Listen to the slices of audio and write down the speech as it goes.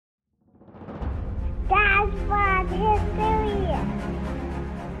Oswald Hysteria.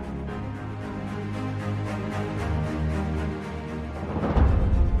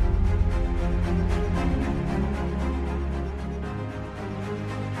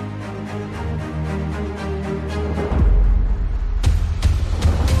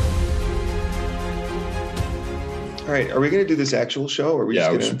 All right, are we going to do this actual show, or are we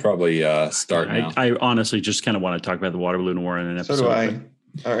just we gonna... should probably start now. I honestly just kind of want to talk about the water balloon war in an episode. So do I.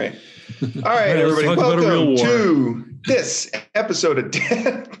 All right, everybody, welcome to this episode of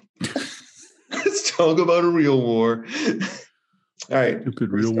Dad. Let's talk about a real war. All right,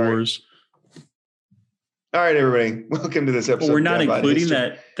 stupid real wars. All right, everybody, welcome to this episode. Well, we're not including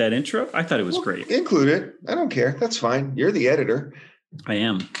that intro. I thought it was great. Include it. I don't care. That's fine. You're the editor. I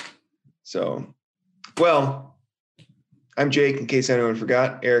am. So, well, I'm Jake, in case anyone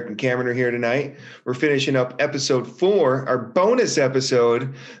forgot. Eric and Cameron are here tonight. We're finishing up episode 4, our bonus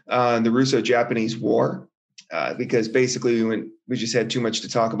episode on the Russo-Japanese War, because basically we just had too much to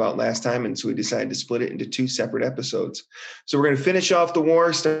talk about last time, and so we decided to split it into 2 separate episodes. So we're going to finish off the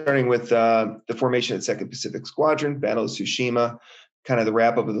war, starting with the formation of the 2nd Pacific Squadron, Battle of Tsushima, kind of the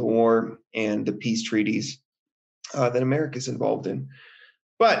wrap-up of the war, and the peace treaties that America's involved in.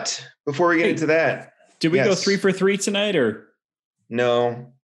 But before we get into that, did we go 3 for 3 tonight, or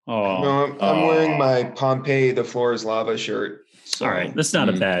no? Oh, no, I'm wearing my Pompeii, the floor is lava shirt. So, all right, that's not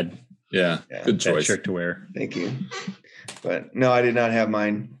a bad, good choice shirt to wear. Thank you. But no, I did not have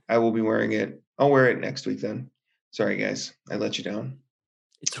mine. I will be wearing it. I'll wear it next week then. Sorry, guys, I let you down.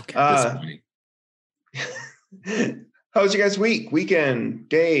 It's okay. How was your guys' weekend,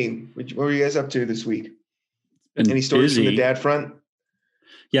 day? What were you guys up to this week? Any stories from the dad front?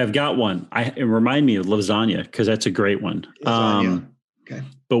 Yeah, I've got one. It remind me of lasagna because that's a great one. Lasagna. Okay.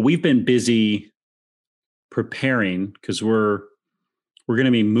 But we've been busy preparing because we're going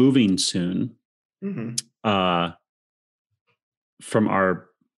to be moving soon from our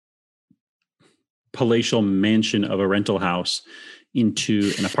palatial mansion of a rental house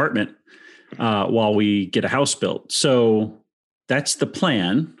into an apartment while we get a house built. So that's the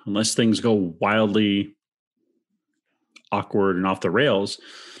plan, unless things go wildly awkward and off the rails.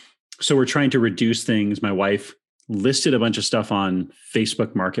 So we're trying to reduce things. My wife listed a bunch of stuff on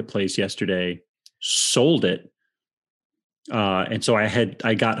Facebook Marketplace yesterday, sold it. And so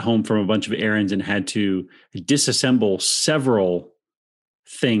I got home from a bunch of errands and had to disassemble several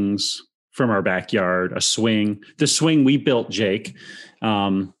things from our backyard, the swing we built, Jake.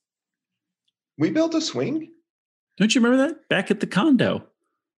 We built a swing? Don't you remember that? Back at the condo.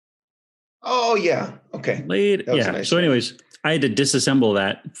 Oh, yeah. Okay. Nice so anyways, I had to disassemble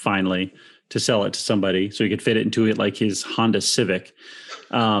that finally to sell it to somebody so he could fit it into it like his Honda Civic.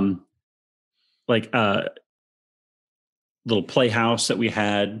 Like a little playhouse that we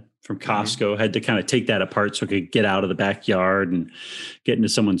had from Costco, had to kind of take that apart so I could get out of the backyard and get into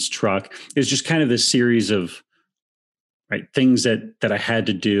someone's truck. It was just kind of this series of things that I had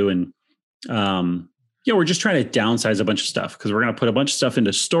to do. And, we're just trying to downsize a bunch of stuff because we're going to put a bunch of stuff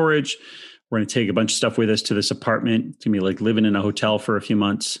into storage. We're going to take a bunch of stuff with us to this apartment. It's going to be like living in a hotel for a few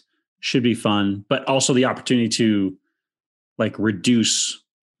months. Should be fun, but also the opportunity to reduce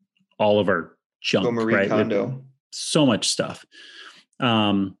all of our junk. Condo. So much stuff.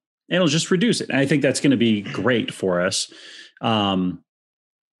 And it'll just reduce it. And I think that's going to be great for us.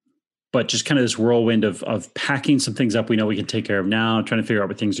 But just kind of this whirlwind of packing some things up we know we can take care of now, trying to figure out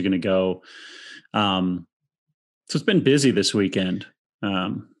where things are going to go. So it's been busy this weekend.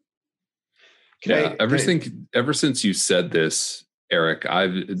 Ever since you said this, Eric,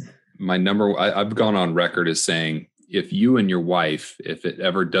 I've gone on record as saying, if you and your wife, if it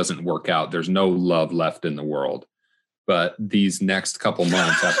ever doesn't work out, there's no love left in the world. But these next couple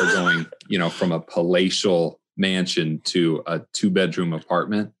months after going, from a palatial mansion to a 2-bedroom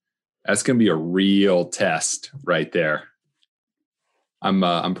apartment, that's going to be a real test right there.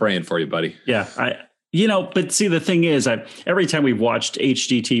 I'm praying for you, buddy. Yeah. But see, the thing is, every time we've watched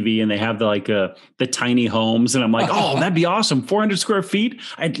HGTV and they have the tiny homes, and I'm like, oh, that'd be awesome. 400 square feet.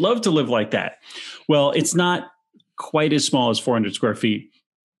 I'd love to live like that. Well, it's not quite as small as 400 square feet,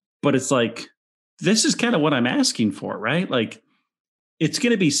 but it's this is kind of what I'm asking for, right? It's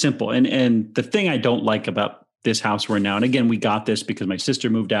going to be simple. And the thing I don't like about this house we're in now, and again, we got this because my sister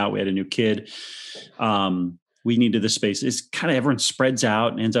moved out. We had a new kid. We needed the space. It's kind of everyone spreads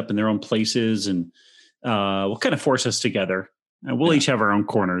out and ends up in their own places, and will kind of force us together. And we'll each have our own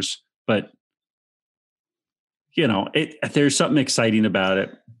corners, but there's something exciting about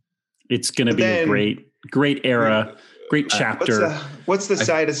it. It's going to be a great era, great chapter. What's the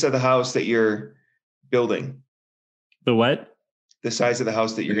side of the house that you're building? The what? the size of the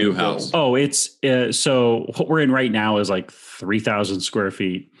house that you're New going to build? house. Oh, it's so what we're in right now is like 3,000 square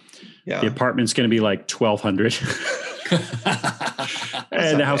feet. Yeah. The apartment's going to be like 1,200.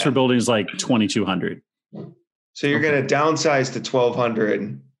 And the house we're building is like 2,200. So you're going to downsize to 1,200,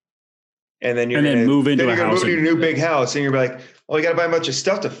 and then you're And then gonna, move into then a you're gonna house move to and- your new big house, and you're like, well, you got to buy a bunch of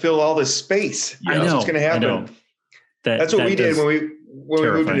stuff to fill all this space. I That's know. what's going to happen. I know. That's what we did when we moved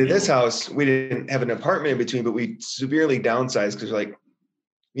terrify into this people. house. We didn't have an apartment in between, but we severely downsized because like,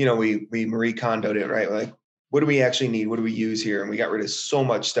 we Marie Kondoed it, right? Like, what do we actually need? What do we use here? And we got rid of so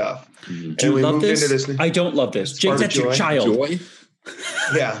much stuff. Mhm. Do you we love moved this? into this. I don't love this. Jake, Spark that's your joy. child. Joy?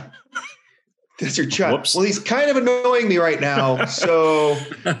 Yeah. That's your child. Whoops. Well, he's kind of annoying me right now. So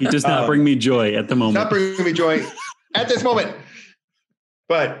He does not bring me joy at the moment. not bringing me joy at this moment.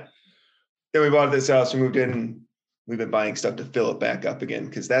 But then we bought this house, we moved in, we've been buying stuff to fill it back up again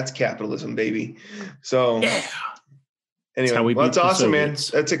because that's capitalism, baby. So Yeah. anyway, how we well, beat it's the awesome,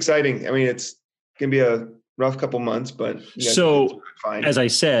 Soviets. man. That's exciting. I mean, it's gonna be a rough couple months, but you guys So, are doing fine. As I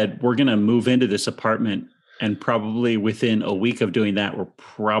said, we're going to move into this apartment, and probably within a week of doing that, we're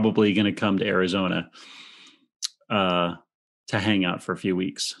probably going to come to Arizona to hang out for a few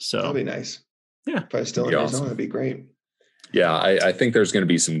weeks. That'll So be nice. Yeah. If I was still in Be Arizona, awesome. that'd be great. Yeah, I think there's going to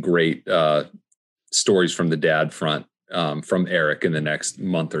be some great stories from the dad front from Eric in the next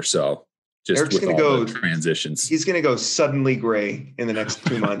month or so. Just Eric's with gonna all go- the transitions. He's gonna go suddenly gray in the next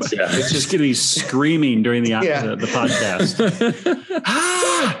 2 months. Yeah. it's just going to be screaming during the Yeah. the podcast.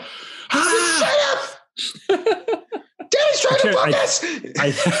 Ah! Ah! Shut up! Daddy's trying to fuck us.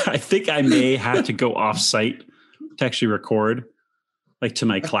 I think I may have to go off site to actually record, like to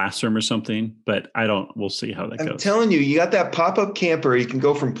my classroom or something, but I don't, we'll see how that I'm goes. telling you, you got that pop-up camper. You can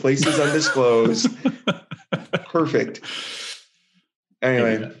go from places undisclosed. Perfect.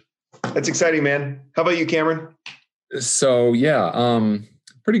 Anyway, that's exciting, man. How about you, Cameron? So yeah,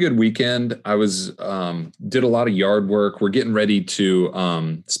 pretty good weekend. I was did a lot of yard work. We're getting ready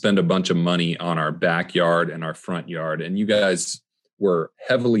to spend a bunch of money on our backyard and our front yard, and you guys were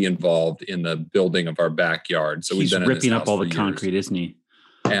heavily involved in the building of our backyard. So He's we've been ripping in this up all house the for years. concrete, isn't he?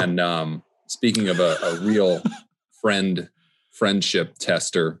 And speaking of a real friendship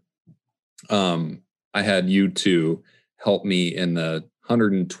tester, I had you two help me in the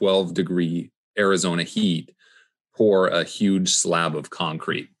 112 degree Arizona heat pour a huge slab of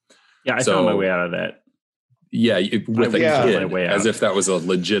concrete. Yeah, I So- found my way out of that. Yeah, with a Yeah. kid, My way out. as if that was a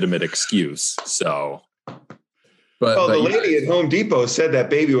legitimate excuse. So, but, Well, the but lady at Home Depot said that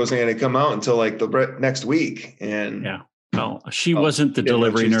baby wasn't going to come out until like the next week, and Yeah. Well, she Oh, wasn't the didn't know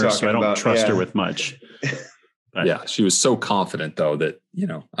what delivery she was nurse, so I talking don't about. trust her Yeah. with much. But yeah, she was so confident though that,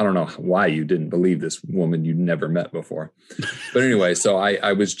 I don't know why you didn't believe this woman you'd never met before. But anyway, so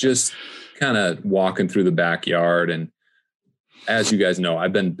I was just kind of walking through the backyard, and as you guys know,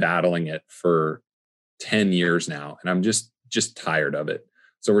 I've been battling it for 10 years now, and I'm just tired of it.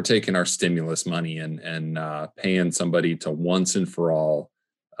 So we're taking our stimulus money and paying somebody to once and for all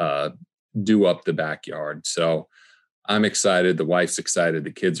do up the backyard. So I'm excited. The wife's excited.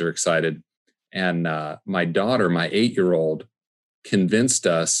 The kids are excited. And my daughter, my 8-year-old, convinced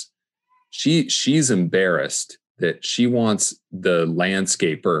us she's embarrassed that she wants the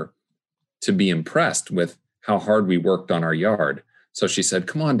landscaper to be impressed with how hard we worked on our yard. So she said,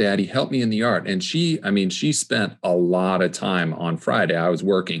 "Come on, Daddy, help me in the yard." And she spent a lot of time on Friday. I was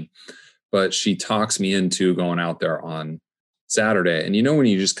working, but she talks me into going out there on Saturday. And when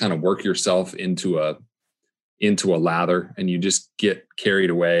you just kind of work yourself into a lather and you just get carried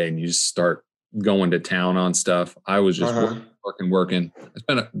away and you just start going to town on stuff. I was just working. I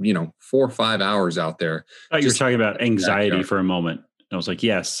spent 4 or 5 hours out there. I thought you were Just- talking about anxiety backyard. for a moment. I was like,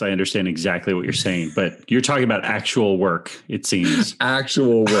 yes, I understand exactly what you're saying, but you're talking about actual work, it seems.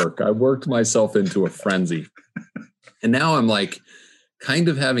 Actual work. I worked myself into a frenzy. And now I'm like kind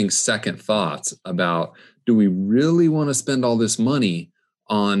of having second thoughts about, do we really want to spend all this money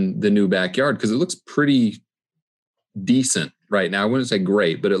on the new backyard? Because it looks pretty decent right now. I wouldn't say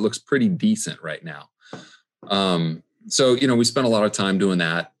great, but it looks pretty decent right now. So, we spent a lot of time doing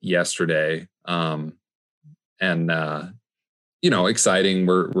that yesterday. Exciting.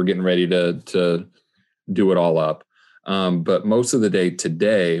 We're getting ready to do it all up. But most of the day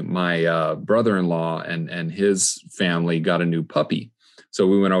today, my brother-in-law and his family got a new puppy. So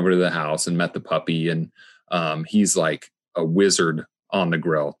we went over to the house and met the puppy, and he's like a wizard on the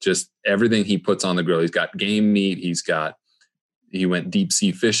grill. Just everything he puts on the grill. He's got game meat. He went deep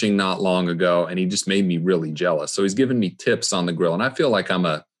sea fishing not long ago, and he just made me really jealous. So he's giving me tips on the grill, and I feel like I'm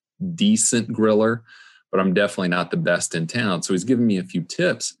a decent griller, but I'm definitely not the best in town. So he's giving me a few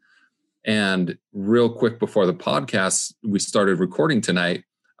tips. And real quick before the podcast, we started recording tonight,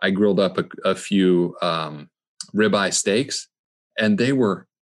 I grilled up a few ribeye steaks, and they were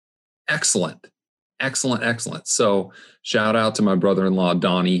excellent. So shout out to my brother-in-law,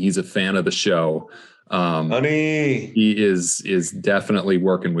 Donnie. He's a fan of the show. Donnie. He is definitely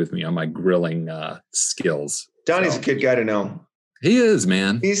working with me on my grilling skills. Donnie's a good guy to know. He is,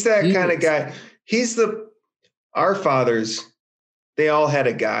 man. He's that kind of guy. Our fathers, they all had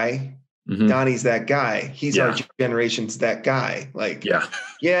a guy. Mhm. Donnie's that guy. He's our generation's that guy. Like,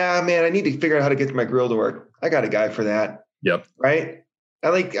 yeah, man, I need to figure out how to get my grill to work. I got a guy for that. Yep. Right?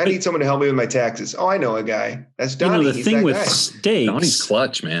 I need someone to help me with my taxes. Oh, I know a guy. That's Donnie. The He's thing that with guy. steaks, Donnie's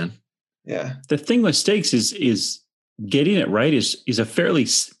clutch, man. Yeah. the thing with steaks is getting it right is a fairly,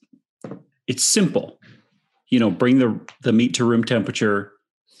 it's simple. Bring the meat to room temperature,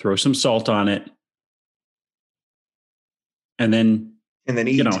 throw some salt on it, and then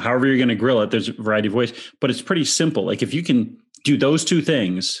eat. however you're going to grill it, there's a variety of ways, but it's pretty simple. Like if you can do those two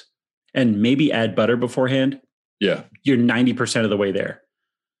things and maybe add butter beforehand, Yeah. you're 90% of the way there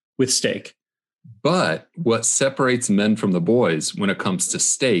with steak. But what separates men from the boys when it comes to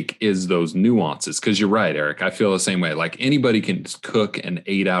steak is those nuances. Because you're right, Eric. I feel the same way. Like anybody can cook an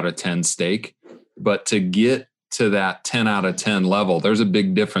 8 out of 10 steak, but to get to that 10 out of 10 level, there's a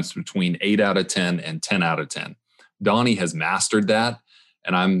big difference between 8 out of 10 and 10 out of 10. Donnie has mastered that.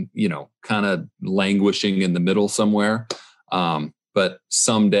 And I'm, kind of languishing in the middle somewhere. But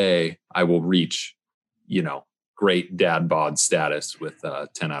someday I will reach, great dad bod status with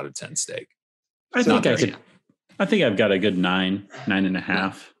 10 out of 10 steak. I think I've got a good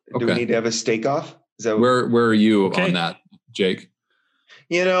 9.5. Do we need to have a steak off? Is that where are you on that, Jake?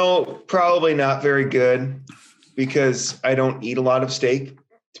 Probably not very good because I don't eat a lot of steak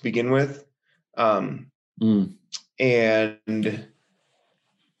to begin with. And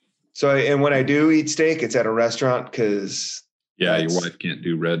so, and when I do eat steak, it's at a restaurant because your wife can't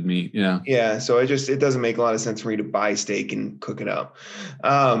do red meat. Yeah. Yeah. So it doesn't make a lot of sense for me to buy steak and cook it up.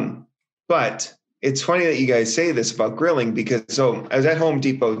 But it's funny that you guys say this about grilling because I was at Home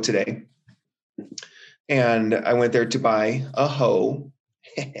Depot today and I went there to buy a hoe.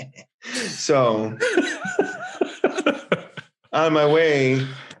 So on my way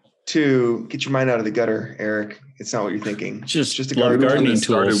to get your mind out of the gutter, Eric, it's not what you're thinking. Just a gardening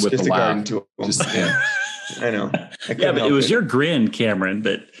tools. Just a garden tool. I know. But it was your grin, Cameron,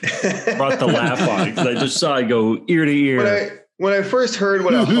 that brought the laugh on it because I just saw it go ear to ear. When I first heard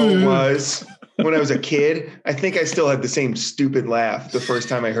what a hoe was when I was a kid, I think I still had the same stupid laugh the first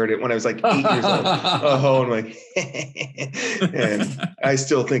time I heard it when I was like 8 years old. A hoe, I'm like, and I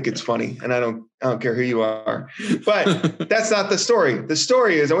still think it's funny, and I don't care who you are. But that's not the story. The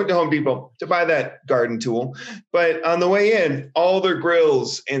story is I went to Home Depot to buy that garden tool, but on the way in, all their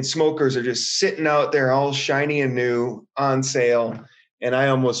grills and smokers are just sitting out there, all shiny and new, on sale, and I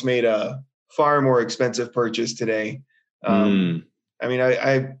almost made a far more expensive purchase today. I mean,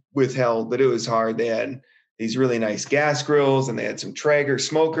 I withheld, but it was hard. They had these really nice gas grills and they had some Traeger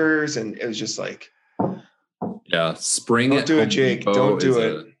smokers. And it was just like, spring. Don't do it, Jake. Don't do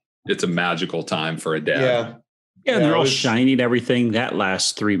it. It's a magical time for a dad. Yeah. And they're all shiny and everything. That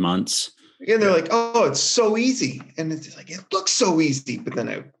lasts 3 months. And they're like, oh, it's so easy. And it's like, it looks so easy. But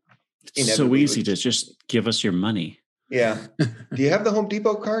then it's so easy to just give us your money. Yeah. Do you have the Home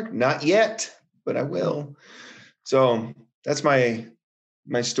Depot card? Not yet, but I will. So that's my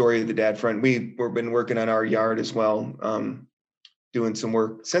story of the dad front. We've been working on our yard as well, doing some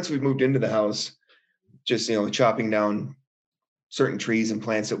work since we moved into the house, just, chopping down certain trees and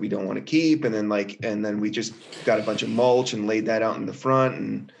plants that we don't want to keep. And then we just got a bunch of mulch and laid that out in the front.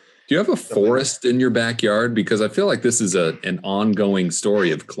 And do you have a forest in your backyard? Because I feel like this is an ongoing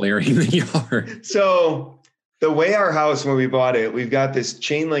story of clearing the yard. So the way our house, when we bought it, we've got this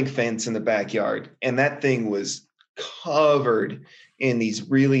chain link fence in the backyard, and that thing was covered in these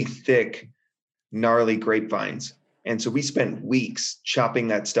really thick, gnarly grapevines. And so we spent weeks chopping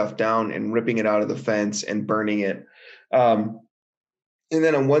that stuff down and ripping it out of the fence and burning it. And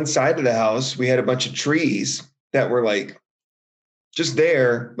then on one side of the house, we had a bunch of trees that were just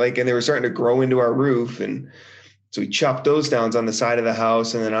there, and they were starting to grow into our roof. And so we chopped those down on the side of the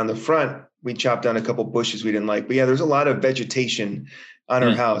house. And then on the front, we chopped down a couple bushes we didn't like. But yeah, there's a lot of vegetation on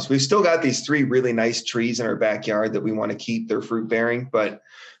our house. We've still got these 3 really nice trees in our backyard that we want to keep. They're fruit bearing, but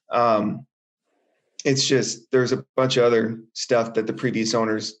it's just, there's a bunch of other stuff that the previous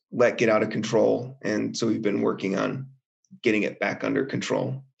owners let get out of control. And so we've been working on getting it back under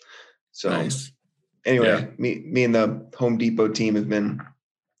control. So anyway, me and the Home Depot team have been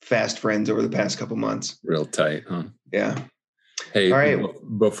fast friends over the past couple months. Real tight, huh? Yeah. Hey, All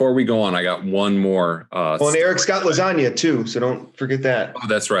right. Before we go on, I got one more. Well, and Eric's got lasagna too, so don't forget that. Oh,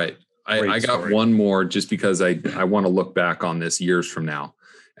 that's right. I got one more just because I want to look back on this years from now.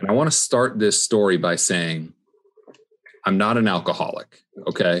 And I want to start this story by saying I'm not an alcoholic.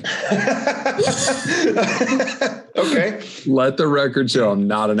 Okay. Okay. Let the record show I'm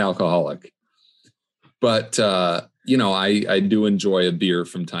not an alcoholic. But, I do enjoy a beer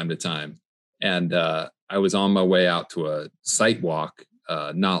from time to time. And I was on my way out to a site walk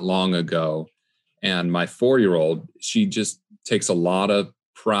not long ago. And my 4-year-old, she just takes a lot of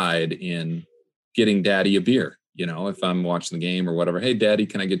pride in getting daddy a beer. If I'm watching the game or whatever, hey, daddy,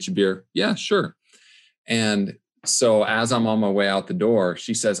 can I get you beer? Yeah, sure. And so as I'm on my way out the door,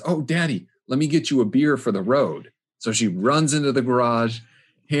 she says, oh, daddy, let me get you a beer for the road. So she runs into the garage,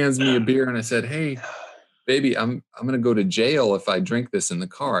 hands me a beer. And I said, hey, baby, I'm going to go to jail if I drink this in the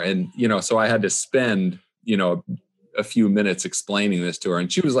car. And, so I had to spend, a few minutes explaining this to her.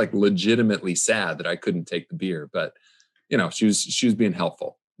 And she was like legitimately sad that I couldn't take the beer, but she was being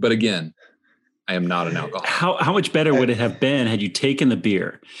helpful. But again, I am not an alcoholic. How much better would it have been had you taken the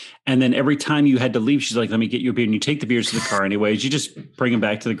beer, and then every time you had to leave, she's like, "Let me get you a beer," and you take the beers to the car anyways. You just bring them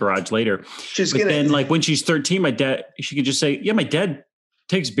back to the garage later. Then, like when she's 13, she could just say, "Yeah, my dad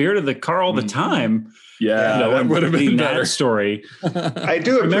takes beer to the car all the time." Yeah, that would have been that story. I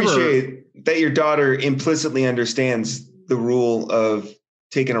do appreciate that your daughter implicitly understands the rule of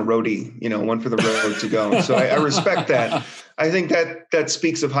taking a roadie, one for the road to go. So I respect that. I think that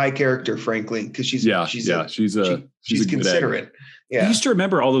speaks of high character, frankly, because she's considerate. Yeah. I used to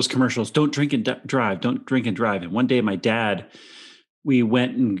remember all those commercials. Don't drink and drive. Don't drink and drive. And one day my dad, we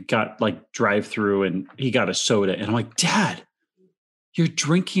went and got like drive through and he got a soda. And I'm like, Dad, you're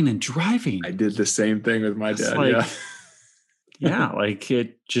drinking and driving. I did the same thing with my dad. Like, yeah. Like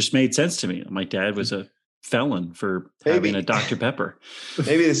it just made sense to me. My dad was a felon for having a Dr. Pepper.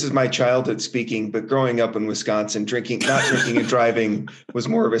 Maybe this is my childhood speaking, but growing up in Wisconsin, not drinking and driving was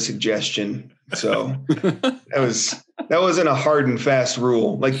more of a suggestion. So that wasn't a hard and fast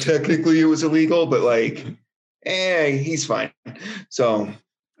rule. Like technically it was illegal, but like, he's fine. So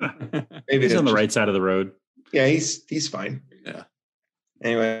maybe he's on the right side of the road. Yeah, he's fine. Yeah.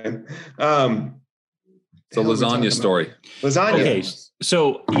 Anyway, so lasagna story. Lasagna. Okay.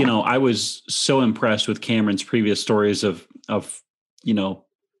 So, I was so impressed with Cameron's previous stories of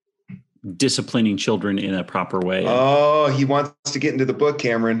disciplining children in a proper way. Oh, he wants to get into the book,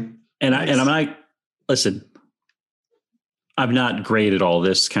 Cameron. And I'm like, listen, I'm not great at all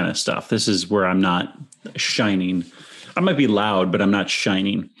this kind of stuff. This is where I'm not shining. I might be loud, but I'm not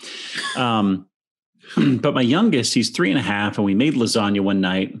shining. But my youngest, he's 3.5, and we made lasagna one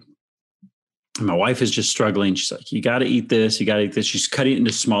night. And my wife is just struggling. She's like, you got to eat this. You got to eat this. She's cutting it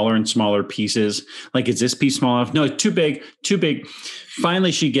into smaller and smaller pieces. Like, is this piece small enough? No, it's too big, too big.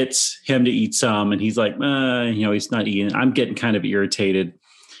 Finally, she gets him to eat some, and he's like, he's not eating. I'm getting kind of irritated.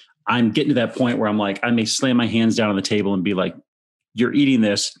 I'm getting to that point where I'm like, I may slam my hands down on the table and be like, you're eating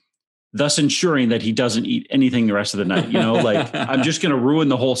this, thus ensuring that he doesn't eat anything the rest of the night. Like I'm just going to ruin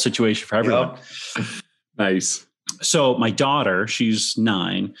the whole situation for everyone. Yep. Nice. So my daughter, she's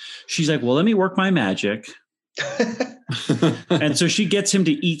 9. She's like, well, let me work my magic. And so she gets him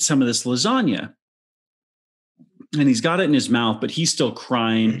to eat some of this lasagna. And he's got it in his mouth, but he's still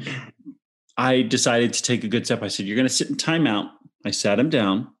crying. I decided to take a good step. I said, you're going to sit in timeout. I sat him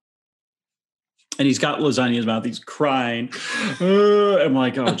down. And he's got lasagna in his mouth. He's crying. I'm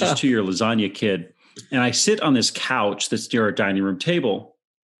like, oh, just to your lasagna, kid. And I sit on this couch that's near our dining room table.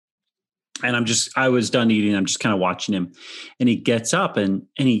 And I was done eating. I'm just kind of watching him. And he gets up and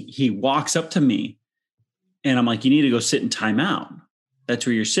he walks up to me. And I'm like, you need to go sit in timeout. That's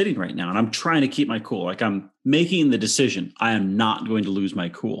where you're sitting right now. And I'm trying to keep my cool. Like I'm making the decision. I am not going to lose my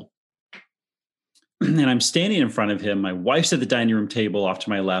cool. And I'm standing in front of him. My wife's at the dining room table off to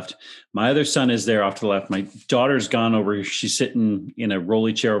my left. My other son is there off to the left. My daughter's gone over. She's sitting in a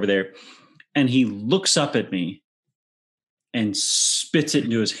rolly chair over there. And he looks up at me and spits it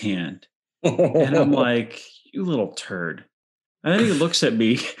into his hand. And I'm like, you little turd. And then he looks at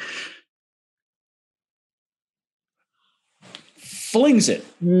me, flings it.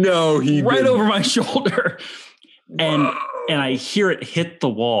 No, he right didn't. over my shoulder. And I hear it hit the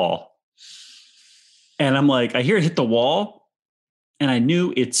wall. And I'm like, I hear it hit the wall, and I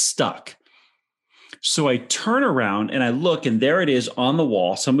knew it stuck. So I turn around and I look, and there it is on the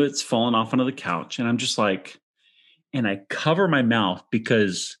wall. Some of it's fallen off onto the couch. And I'm just like, and I cover my mouth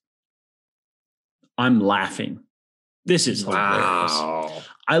because I'm laughing. This is hilarious. Wow.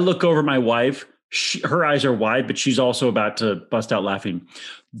 I look over at my wife. Her eyes are wide, but she's also about to bust out laughing.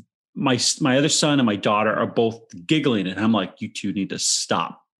 my other son and my daughter are both giggling, and I'm like, you two need to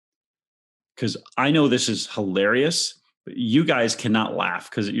stop, because I know this is hilarious, but you guys cannot laugh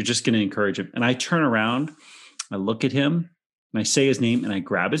because you're just going to encourage him. And I turn around, I look at him, and I say his name, and I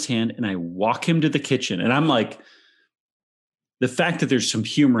grab his hand, and I walk him to the kitchen. And I'm like, the fact that there's some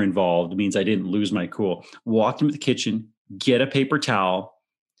humor involved means I didn't lose my cool. Walked him to the kitchen, get a paper towel,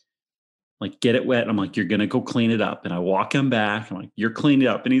 like get it wet. I'm like, you're going to go clean it up. And I walk him back. I'm like, you're cleaning it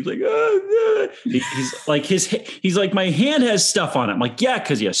up. And he's like, he's like, my hand has stuff on it. I'm like, yeah,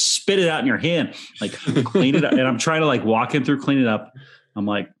 because you spit it out in your hand. Like, clean it up. And I'm trying to like walk him through, clean it up. I'm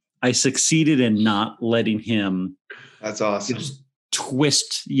like, I succeeded in not letting him. That's awesome. Just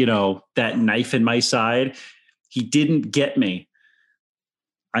twist, that knife in my side. He didn't get me.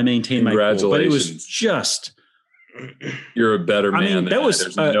 I maintained my cool, but it was just. You're a better man. I mean, that was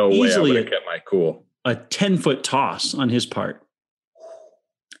there's no way I would have kept my cool. A 10-foot toss on his part,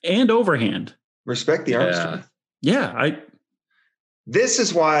 and overhand. Respect the arm. Yeah, This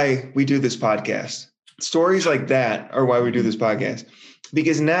is why we do this podcast. Stories like that are why we do this podcast,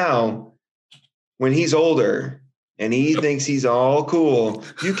 because now, when he's older and he thinks he's all cool,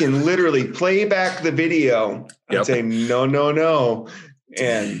 you can literally play back the video and say no.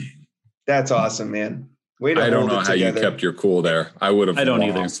 And that's awesome, man. Way to I don't hold know it how together. you kept your cool there. I would have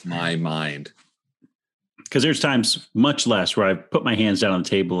lost either. my mind. Because there's times, much less, where I've put my hands down on the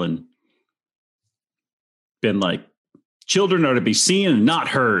table and been like, children are to be seen and not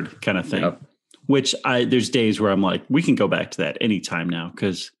heard kind of thing. Yep. Which there's days where I'm like, we can go back to that anytime now,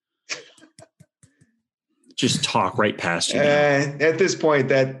 because just talk right past you. At this point,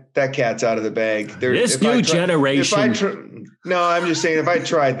 that cat's out of the bag. This new generation. No, I'm just saying, if I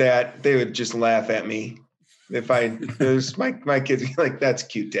tried that, they would just laugh at me. There's my kids be like, that's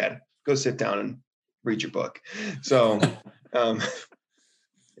cute, Dad. Go sit down and read your book. So,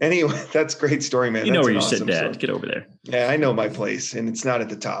 anyway, that's a great story, man. You know that's where you sit, Dad. Story. Get over there. Yeah, I know my place, and it's not at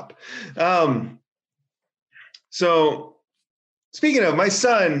the top. So, speaking of my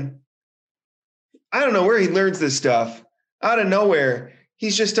son, I don't know where he learns this stuff. Out of nowhere,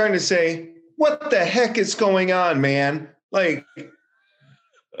 he's just starting to say, what the heck is going on, man? Like,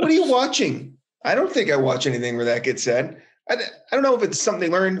 what are you watching? I don't think I watch anything where that gets said. I don't know if it's something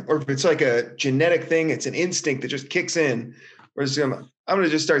they learn or if it's like a genetic thing. It's an instinct that just kicks in. Whereas I'm going to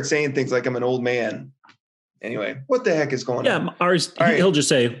just start saying things like I'm an old man. Anyway, what the heck is going on? Yeah, ours, he'll just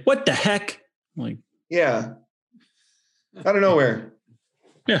say, what the heck? Like, yeah. Out of nowhere.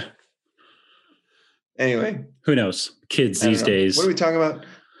 Yeah. Anyway. Who knows? Kids these days. What are we talking about?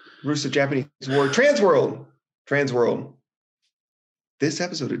 Russo-Japanese War. Transworld. This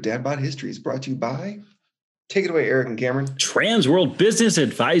episode of Dad Bod History is brought to you by, take it away, Eric and Cameron. Transworld Business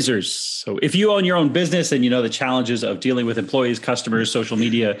Advisors. So if you own your own business and you know the challenges of dealing with employees, customers, social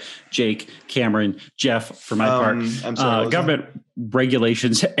media, Jake, Cameron, Jeff, for my part, government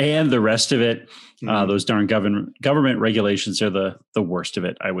regulations and the rest of it, those darn government regulations are the worst of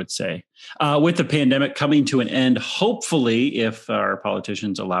it, I would say. With the pandemic coming to an end, hopefully, if our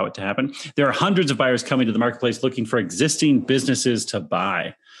politicians allow it to happen, there are hundreds of buyers coming to the marketplace looking for existing businesses to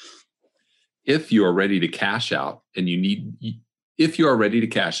buy. If you are ready to cash out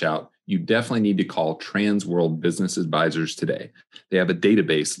you definitely need to call Transworld Business Advisors today. They have a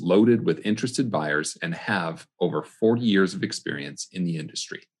database loaded with interested buyers and have over 40 years of experience in the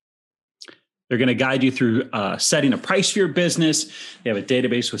industry. They're going to guide you through setting a price for your business. They have a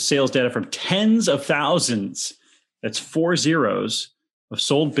database with sales data from tens of thousands. That's 4 zeros of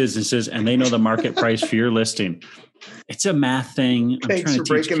sold businesses, and they know the market price for your listing. It's a math thing. Thanks for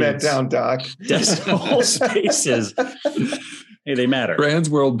breaking that down, Doc. Decimal spaces. Hey, they matter.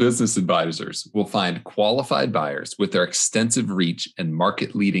 Transworld Business Advisors will find qualified buyers with their extensive reach and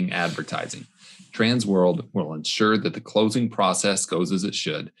market-leading advertising. Transworld will ensure that the closing process goes as it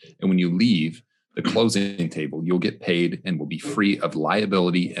should. And when you leave the closing table, you'll get paid and will be free of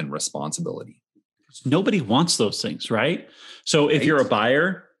liability and responsibility. Nobody wants those things, right? So if you're a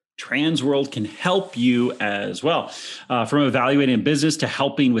buyer, Transworld can help you as well. From evaluating a business to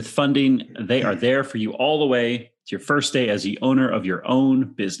helping with funding, they are there for you all the way to your first day as the owner of your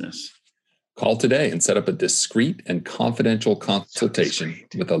own business. Call today and set up a discreet and confidential consultation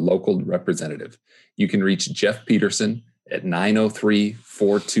with a local representative. You can reach Jeff Peterson at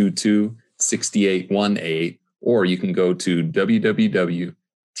 903-422-6818, or you can go to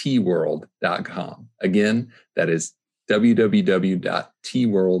www.tworld.com. Again, that is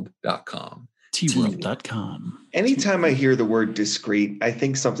www.tworld.com. tworld.com. Anytime I hear the word discreet, I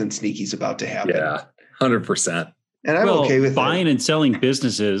think something sneaky's about to happen. Yeah, 100%. And I'm okay with buying and selling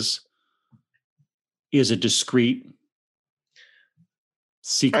businesses is a discreet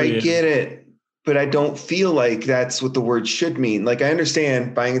secretive. I get it, but I don't feel like that's what the word should mean. Like, I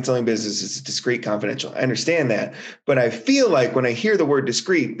understand buying and selling business is discreet, confidential. I understand that. But I feel like when I hear the word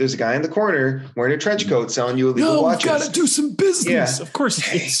discreet, there's a guy in the corner wearing a trench coat selling you illegal watches. Got to do some business. Yeah. Of course,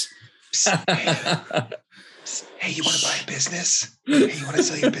 Hey. it's Hey, you want to buy a business? Hey, you want to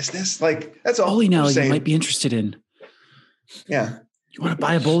sell your business? Like, that's all. bowling I'm alley you saying. might be interested in. Yeah. You want to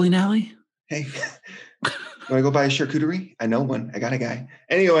buy a bowling alley? Hey, you want to go buy a charcuterie? I know one. I got a guy.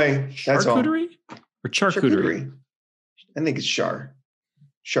 Anyway, that's all. Charcuterie or charcuterie? I think it's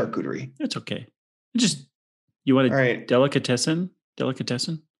charcuterie. That's okay. Just you want a All right. delicatessen?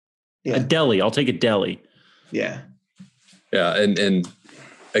 Yeah. A deli. I'll take a deli. Yeah. Yeah. And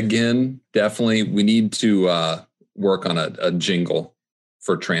again, definitely we need to work on a jingle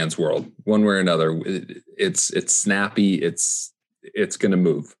for Trans World one way or another. It's snappy. It's going to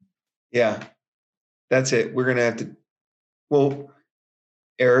move. Yeah. That's it. We're going to have to, well,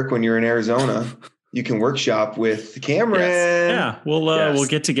 Eric, when you're in Arizona, you can workshop with Cameron. Yes. Yeah, we'll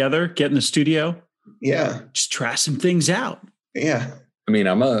get together, get in the studio, Yeah. just try some things out. Yeah. I mean,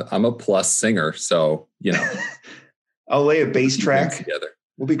 I'm a plus singer, so I'll lay a bass things track. together.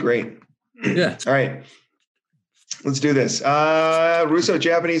 We'll be great. Yeah. All right. Let's do this.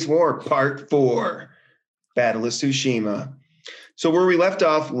 Russo-Japanese War, Part 4, Battle of Tsushima. So where we left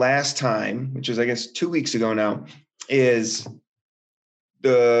off last time, which is, I guess, 2 weeks ago now, is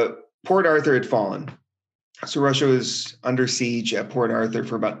the Port Arthur had fallen. So Russia was under siege at Port Arthur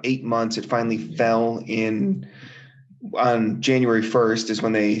for about 8 months. It finally fell on January 1st is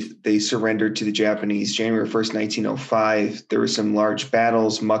when they surrendered to the Japanese. January 1st, 1905. There were some large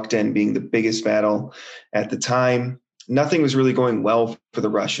battles, Mukden being the biggest battle at the time. Nothing was really going well for the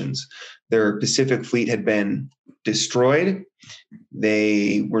Russians. Their Pacific fleet had been destroyed.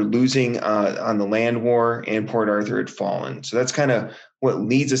 They were losing on the land war, and Port Arthur had fallen. So that's kind of what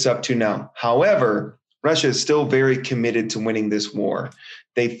leads us up to now. However, Russia is still very committed to winning this war.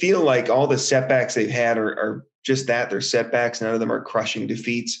 They feel like all the setbacks they've had are just that. They're setbacks. None of them are crushing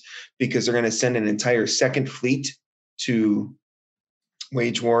defeats, because they're going to send an entire second fleet to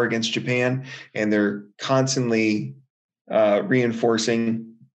wage war against Japan. And they're constantly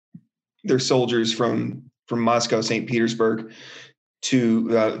reinforcing their soldiers from Moscow, St. Petersburg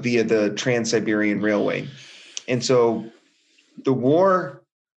to via the Trans-Siberian Railway. And so the war,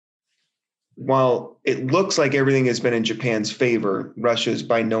 while it looks like everything has been in Japan's favor, Russia is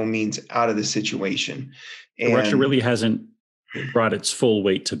by no means out of the situation. And Russia really hasn't brought its full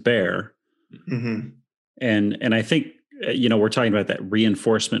weight to bear. Mm-hmm. And I think, we're talking about that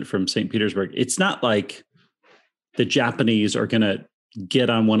reinforcement from St. Petersburg. It's not like the Japanese are going to get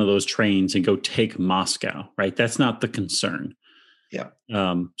on one of those trains and go take Moscow, right? That's not the concern. Yeah.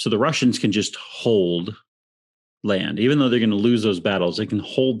 So the Russians can just hold land, even though they're going to lose those battles. They can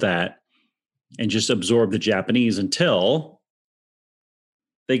hold that and just absorb the Japanese until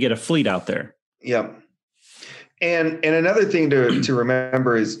they get a fleet out there. Yep. And another thing to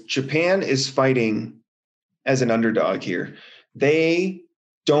remember is Japan is fighting as an underdog here. They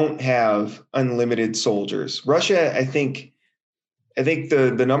don't have unlimited soldiers. Russia, I think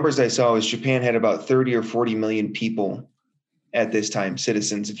the numbers I saw is Japan had about 30 or 40 million people at this time,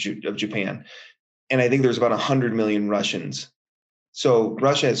 citizens of Japan. And I think there's about 100 million Russians. So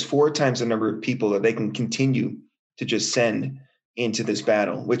Russia has 4 times the number of people that they can continue to just send into this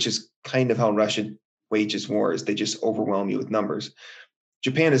battle, which is kind of how Russia wages wars. They just overwhelm you with numbers.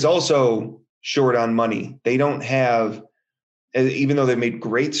 Japan is also short on money. They don't have, even though they've made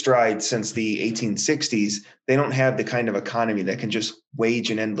great strides since the 1860s, they don't have the kind of economy that can just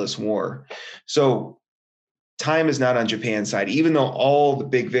wage an endless war. So time is not on Japan's side, even though all the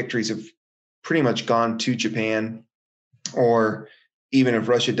big victories have pretty much gone to Japan, or even if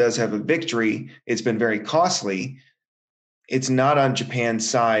Russia does have a victory, it's been very costly. It's not on Japan's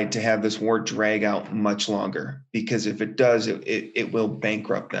side to have this war drag out much longer, because if it does, it will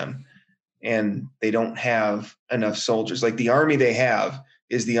bankrupt them. And they don't have enough soldiers. Like, the army they have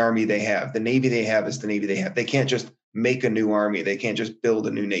is the army they have. The navy they have is the navy they have. They can't just make a new army. They can't just build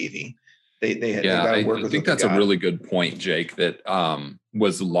a new navy. They got to work with. I think that's a really good point, Jake, that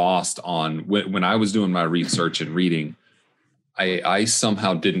was lost on when I was doing my research and reading. I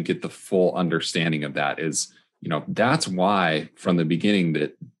somehow didn't get the full understanding of that. That's why from the beginning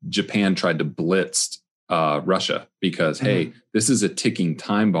that Japan tried to blitz Russia, because, hey, this is a ticking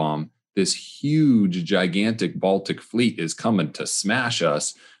time bomb. This huge, gigantic Baltic fleet is coming to smash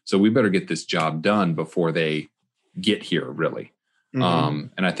us. So we better get this job done before they get here, really. And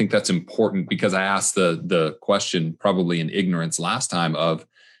I think that's important, because I asked the question probably in ignorance last time of,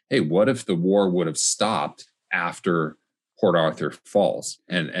 hey, what if the war would have stopped after Port Arthur falls.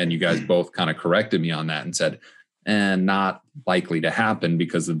 And you guys both kind of corrected me on that and said, and not likely to happen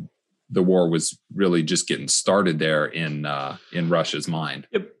because the war was really just getting started there in Russia's mind.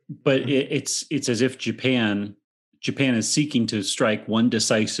 But it's as if Japan is seeking to strike one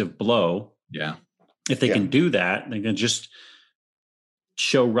decisive blow. Yeah. If they can do that, they can just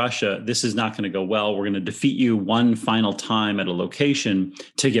show Russia, this is not going to go well. We're going to defeat you one final time at a location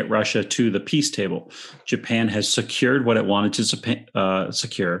to get Russia to the peace table. Japan has secured what it wanted to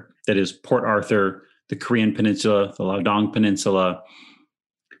secure. That is Port Arthur, the Korean Peninsula, the Liaodong Peninsula.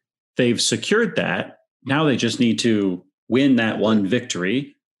 They've secured that. Now they just need to win that one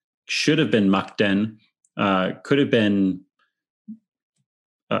victory. Should have been Mukden, could have been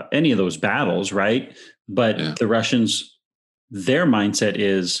any of those battles, right? But the Russians, their mindset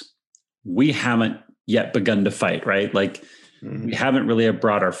is, we haven't yet begun to fight, right? Like we haven't really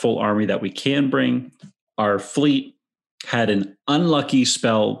brought our full army that we can bring. Our fleet had an unlucky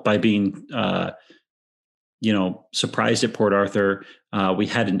spell by being, surprised at Port Arthur. We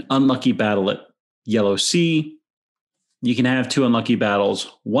had an unlucky battle at Yellow Sea. You can have two unlucky battles.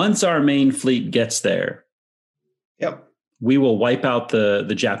 Once our main fleet gets there, we will wipe out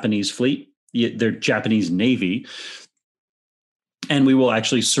the Japanese fleet, their Japanese Navy, and we will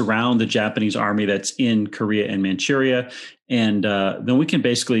actually surround the Japanese army that's in Korea and Manchuria, and then we can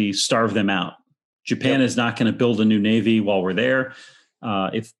basically starve them out. Japan is not going to build a new navy while we're there.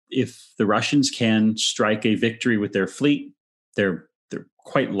 If the Russians can strike a victory with their fleet, their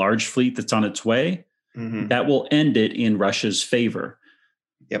quite large fleet that's on its way, that will end it in Russia's favor.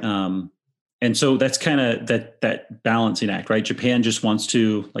 And so that's kind of that balancing act, right? Japan just wants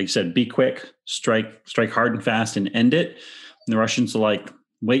to, like you said, be quick, strike hard and fast and end it. And the Russians are like,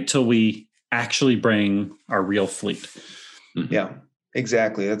 wait till we actually bring our real fleet. Yeah,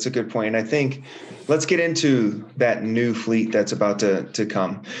 exactly. That's a good point. And I think let's get into that new fleet that's about to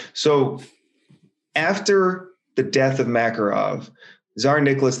come. So after the death of Makarov, Tsar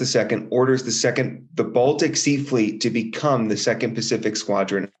Nicholas II orders the Baltic Sea Fleet to become the 2nd Pacific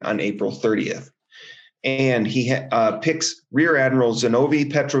Squadron on April 30th. And he picks Rear Admiral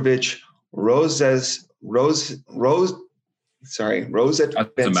Zinovy Petrovich Rozetvenski.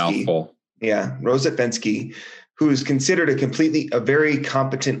 That's a mouthful. Yeah, Rozetvenski, who is considered a very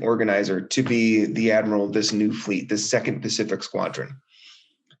competent organizer to be the admiral of this new fleet, the 2nd Pacific Squadron.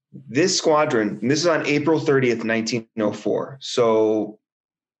 This squadron, and this is on April 30th, 1904. So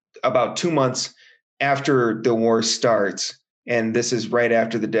about 2 months after the war starts, and this is right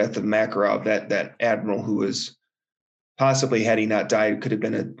after the death of Makarov, that admiral who was possibly, had he not died, could have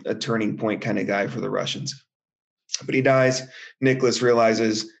been a turning point kind of guy for the Russians. But he dies. Nicholas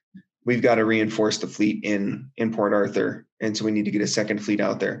realizes we've got to reinforce the fleet in Port Arthur, and so we need to get a second fleet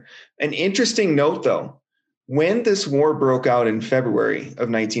out there. An interesting note, though, when this war broke out in February of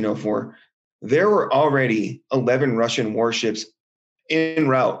 1904, there were already 11 Russian warships en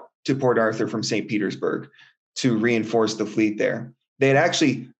route to Port Arthur from St. Petersburg to reinforce the fleet there. They had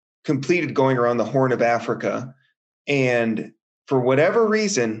actually completed going around the Horn of Africa, and for whatever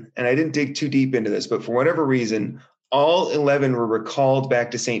reason, and I didn't dig too deep into this, but for whatever reason, all 11 were recalled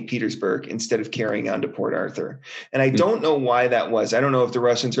back to St. Petersburg instead of carrying on to Port Arthur. And I don't know why that was. I don't know if the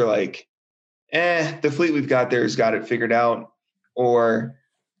Russians are like, the fleet we've got there has got it figured out. Or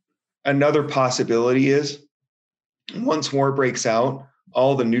another possibility is once war breaks out,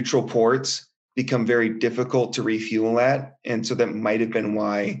 all the neutral ports become very difficult to refuel at. And so that might have been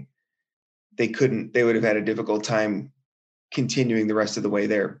why they would have had a difficult time continuing the rest of the way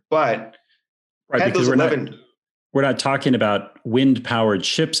there. But right, because we're not talking about wind-powered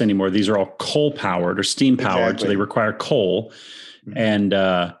ships anymore. These are all coal-powered or steam-powered, so they require coal. And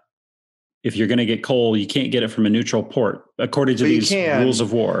if you're going to get coal, you can't get it from a neutral port, according to these rules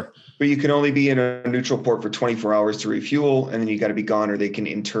of war. But you can only be in a neutral port for 24 hours to refuel, and then you got to be gone, or they can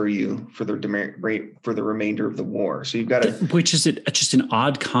inter you for the remainder of the war. So you've got to, which is just an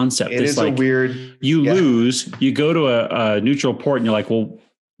odd concept. It's like a weird. You lose, you go to a neutral port, and you're like, well,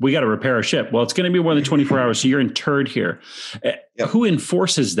 we got to repair a ship. Well, it's going to be more than 24 hours, so you're interred here. Who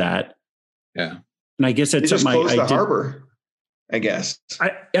enforces that? Yeah, and I guess that's just close the harbor. I guess.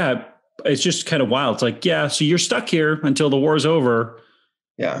 It's just kind of wild. It's like, so you're stuck here until the war's over.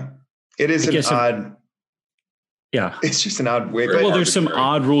 Yeah. It is an odd. It's just an odd way. Well, there's some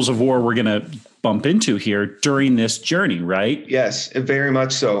odd rules of war we're going to bump into here during this journey, right? Yes, very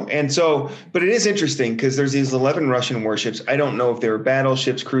much so. And so, but it is interesting because there's these 11 Russian warships. I don't know if they were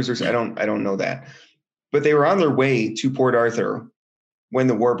battleships, cruisers. I don't know that, but they were on their way to Port Arthur when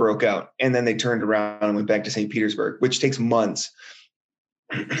the war broke out. And then they turned around and went back to St. Petersburg, which takes months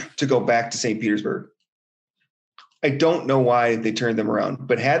to go back to St. Petersburg. I don't know why they turned them around,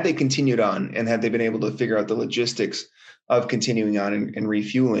 but had they continued on and had they been able to figure out the logistics of continuing on and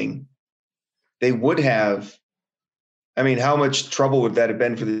refueling, they would have. I mean, how much trouble would that have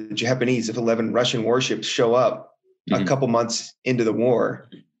been for the Japanese if 11 Russian warships show up a couple months into the war?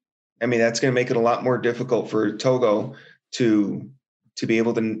 I mean, that's going to make it a lot more difficult for Togo to be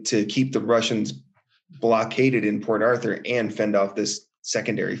able to keep the Russians blockaded in Port Arthur and fend off this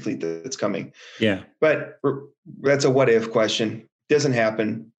secondary fleet that's coming. Yeah. But that's a what if question. Doesn't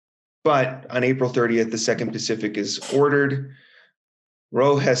happen. But on April 30th, the Second Pacific is ordered.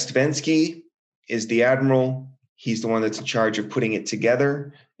 Rojestvensky is the admiral. He's the one that's in charge of putting it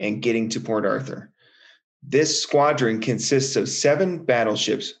together and getting to Port Arthur. This squadron consists of 7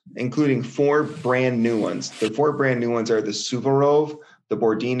 battleships, including 4 brand new ones. The 4 brand new ones are the Suvorov, the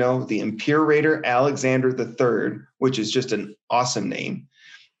Bordino, the Imperator Alexander III, which is just an awesome name,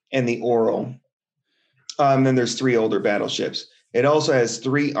 and the Oral. Then there's 3 older battleships. It also has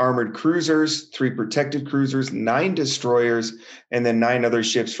 3 armored cruisers, 3 protected cruisers, 9 destroyers, and then 9 other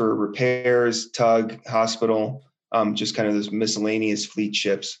ships for repairs, tug, hospital, just kind of those miscellaneous fleet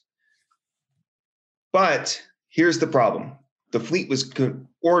ships. But here's the problem. The fleet was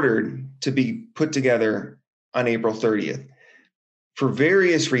ordered to be put together on April 30th. For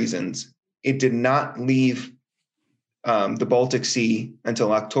various reasons, it did not leave the Baltic Sea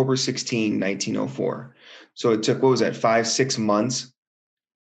until October 16, 1904. So it took, 5-6 months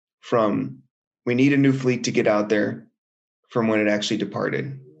from we need a new fleet to get out there from when it actually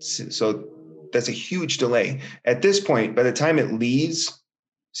departed. So that's a huge delay. At this point, by the time it leaves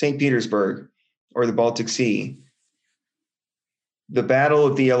St. Petersburg or the Baltic Sea, the Battle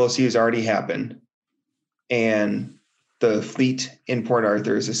of the Yellow Sea has already happened, and the fleet in Port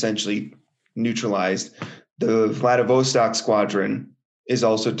Arthur is essentially neutralized. The Vladivostok squadron is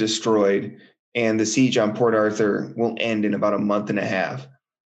also destroyed, and the siege on Port Arthur will end in about a month and a half.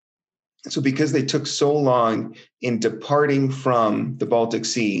 So because they took so long in departing from the Baltic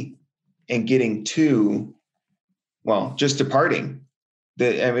Sea and getting to, just departing,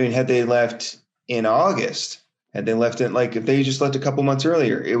 had they left in August, had they left it if they just left a couple months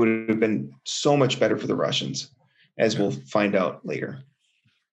earlier, it would have been so much better for the Russians, as we'll find out later.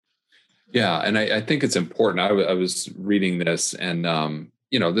 Yeah, and I think it's important. I was reading this, and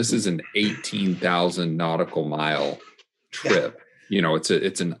this is an 18,000 nautical mile trip. Yeah.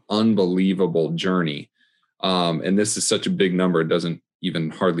 It's an unbelievable journey, and this is such a big number. It doesn't even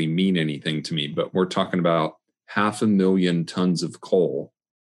hardly mean anything to me. But we're talking about 500,000 tons of coal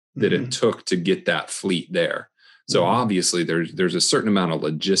that it took to get that fleet there. So obviously, there's a certain amount of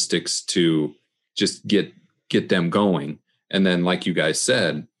logistics to just get them going, and then, like you guys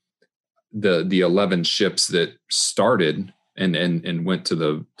said, the 11 ships that started and went to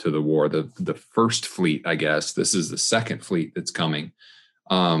the war, the first fleet, I guess this is the second fleet that's coming.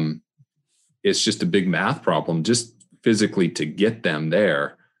 It's just a big math problem, just physically to get them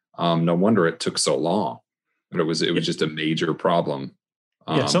there. No wonder it took so long, but it was just a major problem.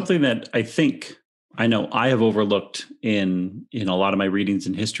 Something that I know I have overlooked in a lot of my readings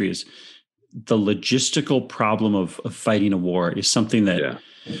in history is the logistical problem of fighting a war is something that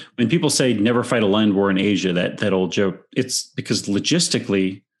when people say never fight a land war in Asia, that old joke, it's because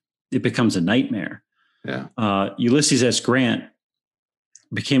logistically it becomes a nightmare. Yeah. Ulysses S. Grant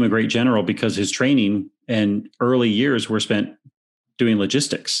became a great general because his training and early years were spent doing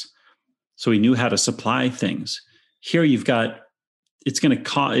logistics. So he knew how to supply things. Here you've got, it's going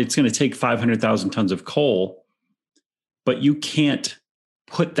to take 500,000 tons of coal, but you can't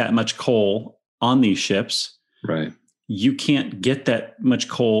put that much coal on these ships. Right. You can't get that much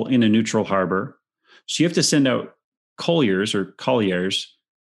coal in a neutral harbor. So you have to send out colliers,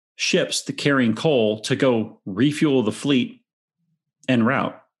 ships carrying coal to go refuel the fleet en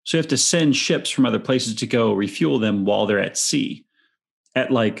route. So you have to send ships from other places to go refuel them while they're at sea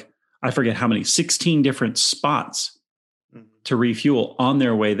at I forget how many, 16 different spots to refuel on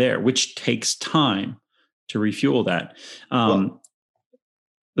their way there, which takes time to refuel that. I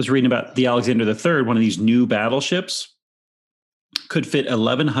was reading about the Alexander III, one of these new battleships could fit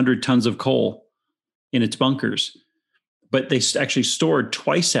 1,100 tons of coal in its bunkers, but they actually stored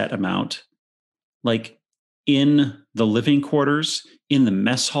twice that amount, in the living quarters, in the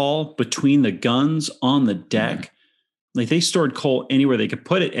mess hall, between the guns, on the deck. They stored coal anywhere they could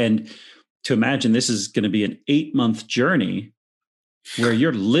put it. And to imagine this is going to be an 8-month journey where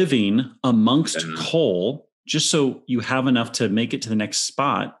you're living amongst coal just so you have enough to make it to the next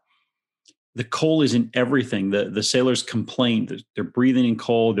spot. The coal is in everything. The sailors complain that they're breathing in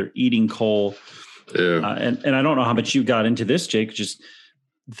coal, they're eating coal. And I don't know how much you got into this, Jake, just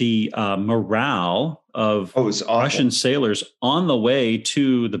the morale of Oh, it was awful. Russian sailors on the way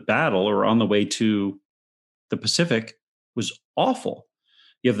to the battle or on the way to the Pacific was awful.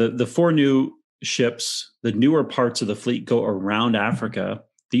 You have the 4 new ships, the newer parts of the fleet go around Africa.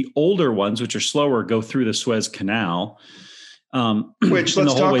 The older ones, which are slower, go through the Suez Canal. Which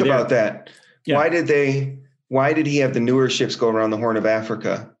let's talk about that. Yeah. Why did he have the newer ships go around the Horn of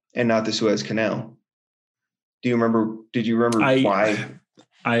Africa and not the Suez Canal? Did you remember why?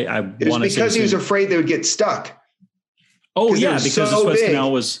 It was because he was afraid they would get stuck. Oh yeah, because the Suez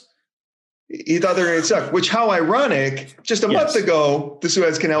Canal was. He thought they were going to get stuck. Which, how ironic! Just a month ago, the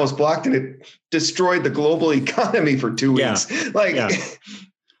Suez Canal was blocked, and it destroyed the global economy for 2 weeks.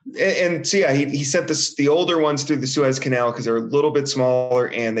 And so he sent the older ones through the Suez Canal because they're a little bit smaller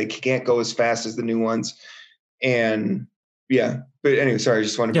and they can't go as fast as the new ones. And but anyway, sorry, I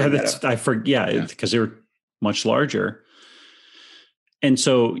just wanted to bring that up. Because they were much larger. And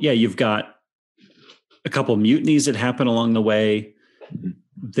so, you've got a couple of mutinies that happen along the way.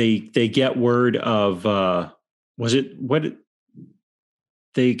 They get word of,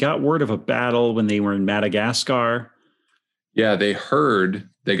 they got word of a battle when they were in Madagascar. Yeah, they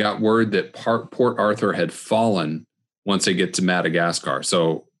got word that Port Arthur had fallen once they get to Madagascar.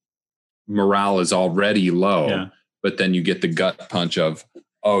 So morale is already low, but then you get the gut punch of,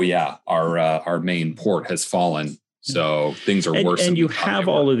 our main port has fallen. So things are worse. And you have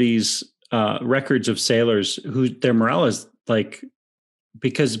all of these records of sailors who their morale is like,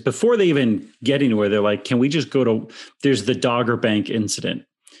 because before they even get anywhere, they're like, can we just there's the Dogger Bank incident,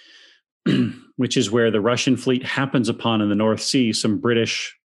 which is where the Russian fleet happens upon in the North Sea some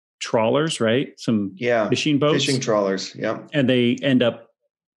British trawlers, right? Some fishing boats. Fishing trawlers, yeah. And they end up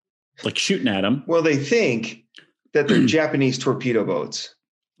like shooting at them. Well, they think that they're Japanese torpedo boats.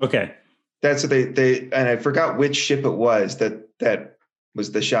 Okay. That's what they and I forgot which ship it was that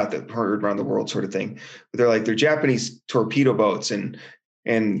was the shot that heard around the world sort of thing. But they're Japanese torpedo boats and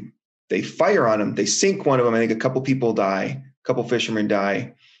they fire on them. They sink one of them. I think a couple people die, a couple fishermen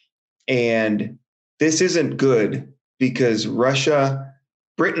die. And this isn't good because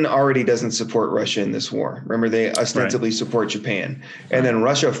Britain already doesn't support Russia in this war. Remember, they ostensibly support Japan. And then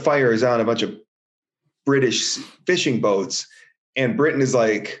Russia fires on a bunch of British fishing boats. And Britain is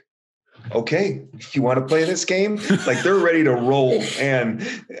like, okay, if you want to play this game, like they're ready to roll. And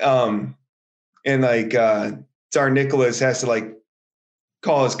Tsar Nicholas has to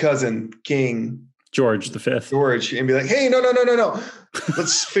call his cousin King George V. And be like, hey, no.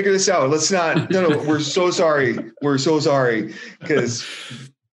 Let's figure this out. Let's not. No. We're so sorry. Because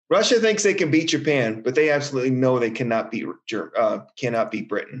Russia thinks they can beat Japan, but they absolutely know they cannot beat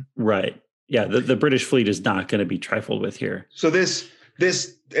Britain. Right. Yeah. The British fleet is not going to be trifled with here. So this,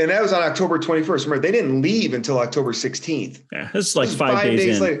 and that was on October 21st. Remember, they didn't leave until October 16th. Yeah. This is like 5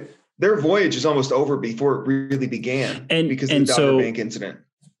 days in. Later. Their voyage is almost over before it really began because of the Dogger Bank incident.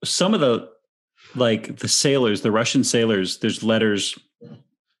 Some of the sailors, the Russian sailors, there's letters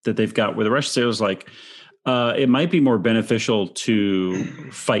that they've got where the Russian sailors it might be more beneficial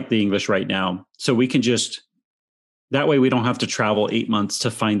to fight the English right now. So we can that way we don't have to travel 8 months to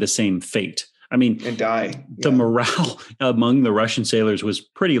find the same fate. I mean, and die. The morale among the Russian sailors was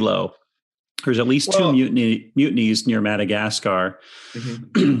pretty low. There's at least 2 mutinies near Madagascar.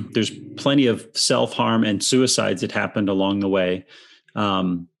 Mm-hmm. There's plenty of self-harm and suicides that happened along the way.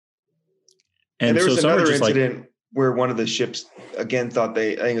 And there was another incident where one of the ships, again, I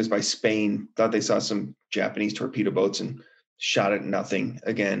think it was by Spain, thought they saw some Japanese torpedo boats and shot at nothing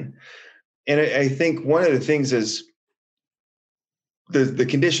again. And I think one of the things is the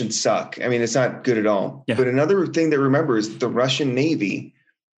conditions suck. I mean, it's not good at all. Yeah. But another thing to remember is the Russian Navy,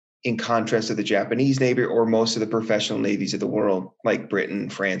 in contrast to the Japanese Navy or most of the professional navies of the world, like Britain,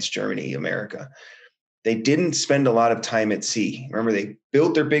 France, Germany, America, they didn't spend a lot of time at sea. Remember, they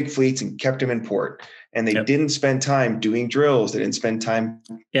built their big fleets and kept them in port. And they didn't spend time doing drills. They didn't spend time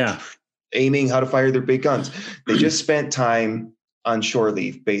aiming how to fire their big guns. They just spent time on shore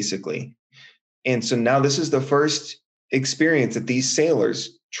leave, basically. And so now this is the first experience that these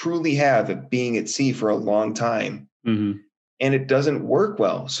sailors truly have of being at sea for a long time. Mm-hmm. And it doesn't work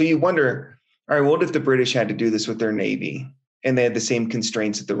well. So you wonder, all right, what if the British had to do this with their Navy and they had the same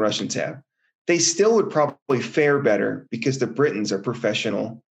constraints that the Russians have? They still would probably fare better because the Britons are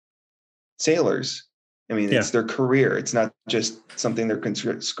professional sailors. I mean, it's their career. It's not just something they're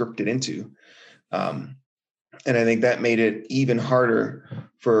conscripted into. And I think that made it even harder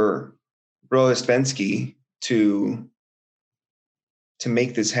for Rozhdestvensky to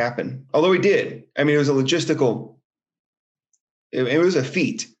make this happen. Although he did. I mean, it was a logistical, it was a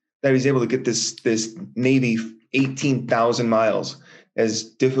feat that he was able to get this Navy 18,000 miles as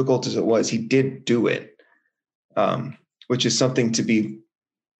difficult as it was, he did do it, which is something to be,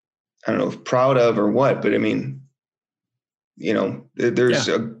 I don't know, proud of or what, but I mean, there's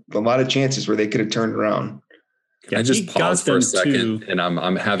a lot of chances where they could have turned around. Can I just pause for a second? And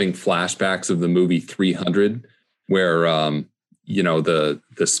I'm having flashbacks of the movie 300, where the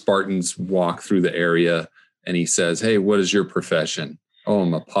Spartans walk through the area, and he says, "Hey, what is your profession?" "Oh,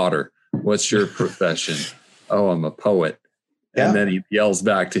 I'm a potter." "What's your profession?" "Oh, I'm a poet." Yeah. And then he yells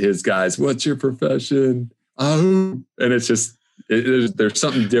back to his guys, "What's your profession?" "Oh," and it's just there's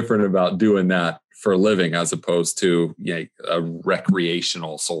something different about doing that for a living as opposed to a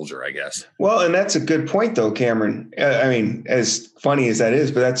recreational soldier, I guess. Well, and that's a good point, though, Cameron. I mean, as funny as that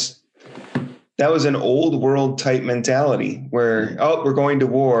is, but that was an old world type mentality where, we're going to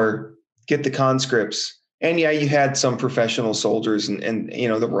war, get the conscripts. And yeah, you had some professional soldiers and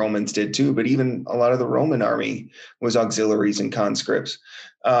the Romans did too, but even a lot of the Roman army was auxiliaries and conscripts.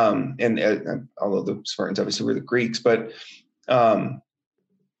 Although the Spartans obviously were the Greeks, but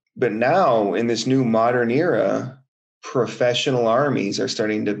now in this new modern era, professional armies are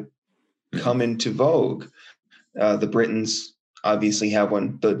starting to come into vogue. The Britons obviously have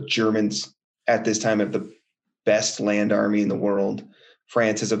one. The Germans at this time have the best land army in the world.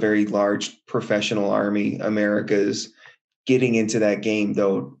 France has a very large professional army. America is getting into that game,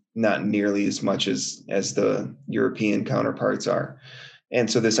 though not nearly as much as the European counterparts are. And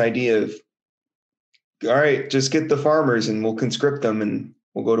so this idea of, all right, just get the farmers and we'll conscript them and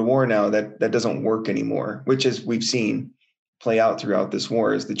we'll go to war now, that doesn't work anymore, which, as we've seen play out throughout this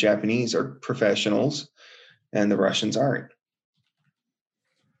war, is the Japanese are professionals and the Russians aren't.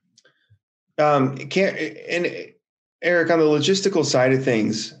 Eric, on the logistical side of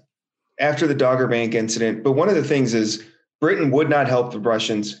things, after the Dogger Bank incident, but one of the things is Britain would not help the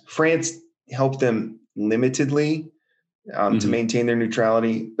Russians. France helped them limitedly to maintain their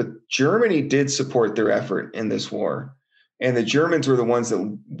neutrality, but Germany did support their effort in this war. And the Germans were the ones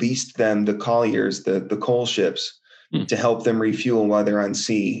that leased them the colliers, the coal ships, to help them refuel while they're on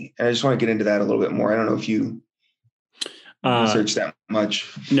sea. And I just want to get into that a little bit more. I don't know if you researched that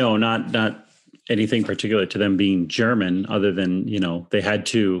much. No, not anything particular to them being German, other than, they had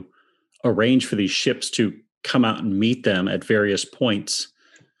to arrange for these ships to come out and meet them at various points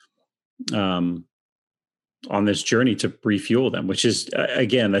on this journey to refuel them, which is,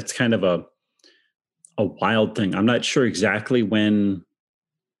 again, that's kind of a wild thing. I'm not sure exactly when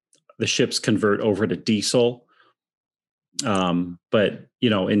the ships convert over to diesel, but,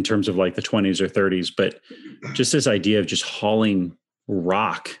 in terms of like the 20s or 30s, but just this idea of just hauling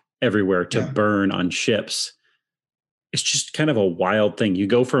rock everywhere to burn on ships. It's just kind of a wild thing. You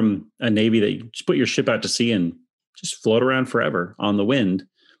go from a Navy that you just put your ship out to sea and just float around forever on the wind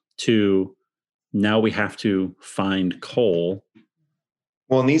to now we have to find coal.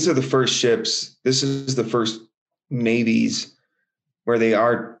 Well, and these are the first ships. This is the first navies where they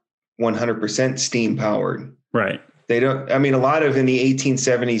are 100% steam powered. Right. They don't, a lot of in the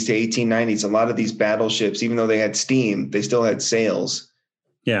 1870s to 1890s, a lot of these battleships, even though they had steam, they still had sails.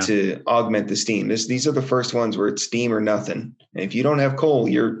 To augment the steam. These are the first ones where it's steam or nothing. And if you don't have coal,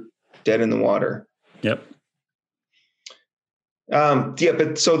 you're dead in the water. Yep.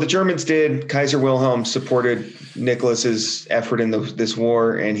 But so the Germans did. Kaiser Wilhelm supported Nicholas's effort in this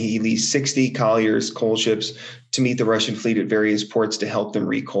war, and he leased 60 colliers, coal ships, to meet the Russian fleet at various ports to help them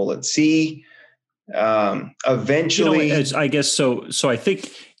recoal at sea. Eventually, I guess so. So I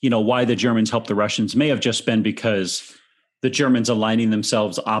think why the Germans helped the Russians may have just been because the Germans aligning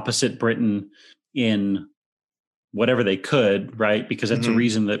themselves opposite Britain in whatever they could, right? Because that's a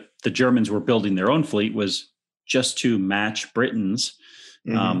reason that the Germans were building their own fleet, was just to match Britain's.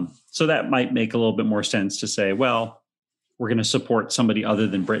 So that might make a little bit more sense to say, well, we're going to support somebody other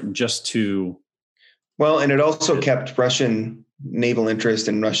than Britain just to. Well, and it also kept Russian naval interest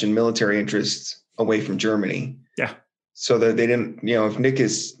and Russian military interests away from Germany. Yeah. So that they didn't,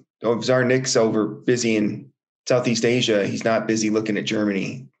 if Tsar Nick's over busy in Southeast Asia, he's not busy looking at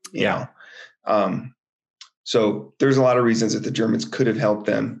Germany, you know. So there's a lot of reasons that the Germans could have helped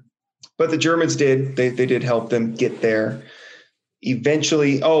them, but the Germans did. They did help them get there.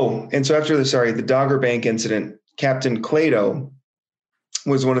 Eventually, and so after the Dogger Bank incident, Captain Clado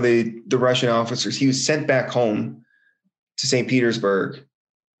was one of the Russian officers. He was sent back home to St. Petersburg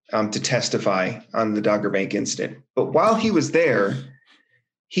to testify on the Dogger Bank incident. But while he was there,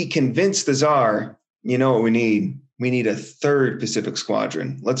 he convinced the Tsar, you know what we need? We need a third Pacific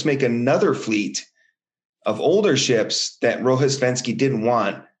Squadron. Let's make another fleet of older ships that Rojestvensky didn't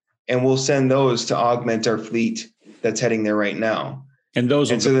want, and we'll send those to augment our fleet that's heading there right now. And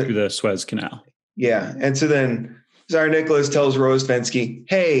those will go through the Suez Canal. Yeah. And so then Tsar Nicholas tells Rozhdestvensky,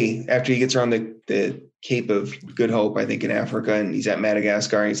 hey, after he gets around the Cape of Good Hope, I think in Africa, and he's at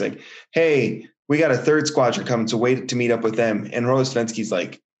Madagascar, and he's like, hey, we got a third squadron coming, so wait to meet up with them. And Rozhdestvensky's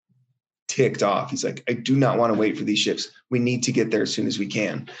like ticked off. He's like, I do not want to wait for these ships. We need to get there as soon as we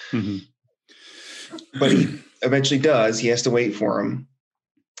can. Mm-hmm. But he eventually does. He has to wait for him.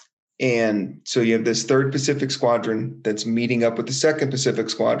 And so you have this third Pacific Squadron that's meeting up with the second Pacific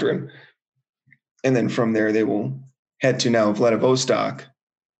Squadron. And then from there, they will head to now Vladivostok.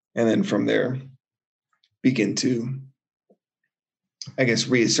 And then from there, begin to, I guess,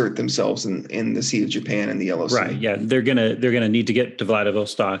 reassert themselves in the Sea of Japan and the Yellow Sea. Right. Yeah. They're gonna need to get to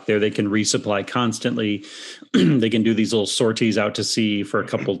Vladivostok. There they can resupply constantly. They can do these little sorties out to sea for a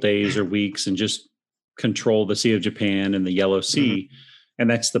couple days or weeks and just control the Sea of Japan and the Yellow Sea. Mm-hmm. And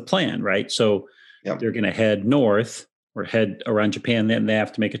that's the plan, right? So they're going to head north or head around Japan. Then they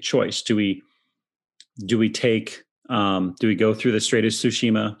have to make a choice. Do we go through the Strait of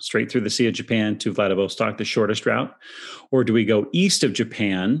Tsushima, straight through the Sea of Japan to Vladivostok, the shortest route? Or do we go east of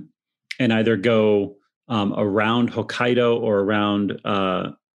Japan and either go around Hokkaido or around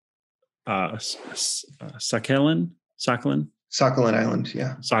Sakhalin Island?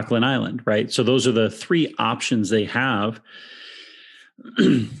 Yeah. Sakhalin Island, right? So those are the three options they have.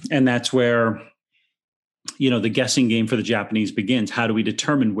 And that's where, the guessing game for the Japanese begins. How do we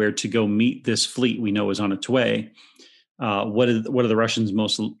determine where to go meet this fleet we know is on its way? What are the Russians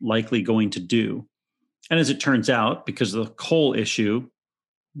most likely going to do? And as it turns out, because of the coal issue,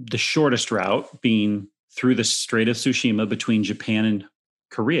 the shortest route being through the Strait of Tsushima between Japan and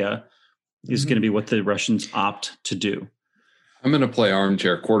Korea is going to be what the Russians opt to do. I'm going to play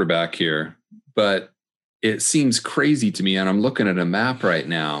armchair quarterback here, but it seems crazy to me, and I'm looking at a map right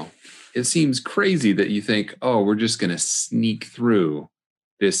now. It seems crazy that you think, oh, we're just going to sneak through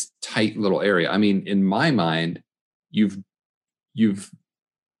this tight little area. I mean, in my mind, you've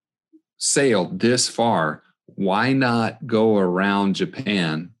sailed this far. Why not go around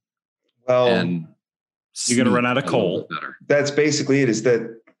Japan? Well, and you're going to run out of coal. That's basically it. Is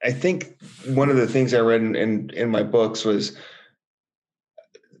that I think one of the things I read in my books was,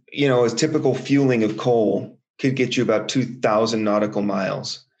 a typical fueling of coal could get you about 2,000 nautical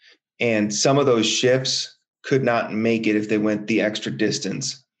miles. And some of those ships could not make it if they went the extra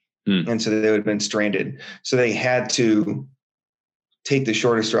distance. And so they would have been stranded. So they had to take the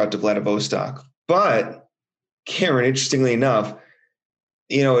shortest route to Vladivostok. But Cameron, interestingly enough,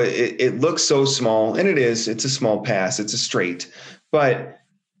 it looks so small, and it's a small pass, it's a strait, but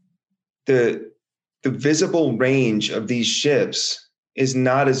the visible range of these ships is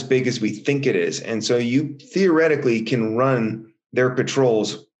not as big as we think it is. And so you theoretically can run their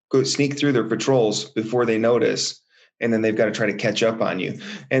patrols, sneak through their patrols before they notice, and then they've got to try to catch up on you.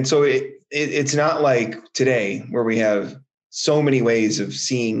 And so it's not like today where we have so many ways of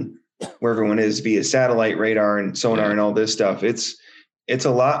seeing where everyone is via satellite radar and sonar and all this stuff. It's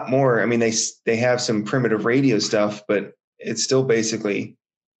a lot more. I mean, they have some primitive radio stuff, but it's still basically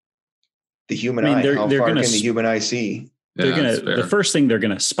the human eye. How far can the human eye see? The first thing they're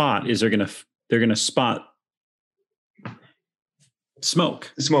gonna spot is they're gonna spot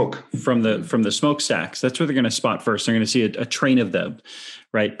smoke from the smokestacks. That's what they're going to spot first. They're going to see a train of them,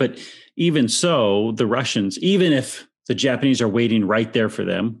 right? But even so, the Russians, even if the Japanese are waiting right there for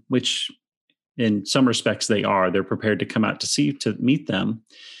them, which in some respects they're prepared to come out to sea to meet them.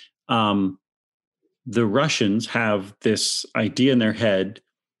 The Russians have this idea in their head,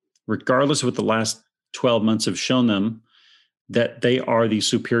 regardless of what the last 12 months have shown them, that they are the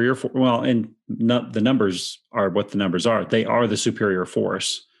superior force. Well, and the numbers are what the numbers are. They are the superior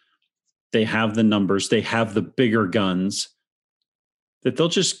force. They have the numbers. They have the bigger guns, that they'll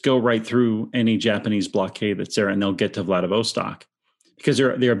just go right through any Japanese blockade that's there and they'll get to Vladivostok, because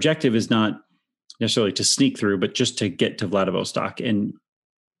their objective is not necessarily to sneak through, but just to get to Vladivostok. And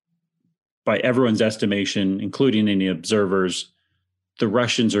by everyone's estimation, including any observers, the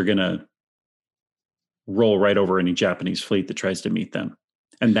Russians are going to roll right over any Japanese fleet that tries to meet them.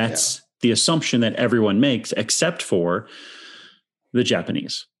 And that's the assumption that everyone makes, except for the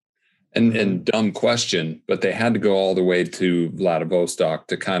Japanese. And dumb question, but they had to go all the way to Vladivostok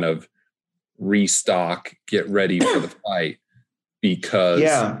to kind of restock, get ready for the fight, because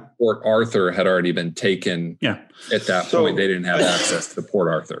Port Arthur had already been taken. At that point, they didn't have access to Port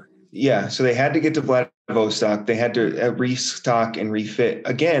Arthur. Yeah, so they had to get to Vladivostok. They had to restock and refit.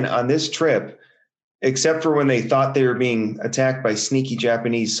 Again, on this trip, except for when they thought they were being attacked by sneaky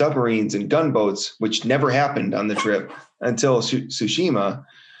Japanese submarines and gunboats, which never happened on the trip until Tsushima,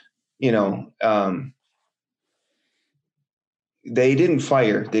 they didn't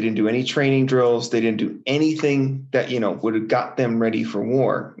fire. They didn't do any training drills. They didn't do anything that, would have got them ready for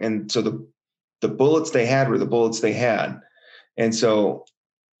war. And so the bullets they had were the bullets they had. And so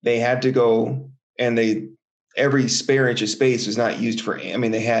they had to go, and every spare inch of space was not used for,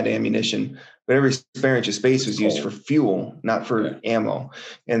 they had ammunition, but every spare inch of space was used for fuel, not for ammo.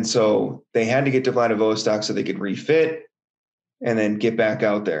 And so they had to get to Vladivostok so they could refit and then get back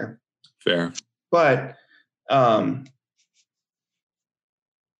out there. Fair. But, and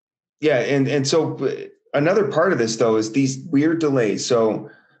so another part of this, though, is these weird delays. So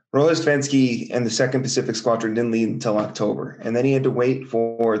Rozhdestvensky and the 2nd Pacific Squadron didn't leave until October. And then he had to wait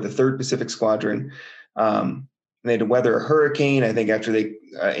for the 3rd Pacific Squadron. And they had to weather a hurricane, I think, after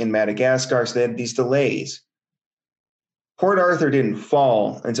in Madagascar. So they had these delays. Port Arthur didn't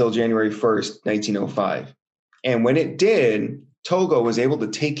fall until January 1st, 1905. And when it did, Togo was able to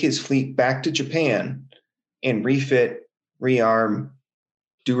take his fleet back to Japan and refit, rearm,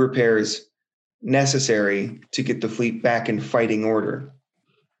 do repairs necessary to get the fleet back in fighting order.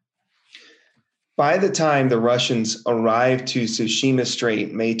 By the time the Russians arrived to Tsushima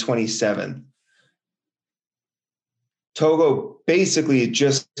Strait, May 27th, Togo basically had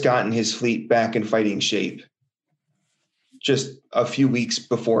just gotten his fleet back in fighting shape just a few weeks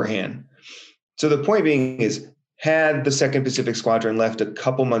beforehand. So the point being is, had the 2nd Pacific Squadron left a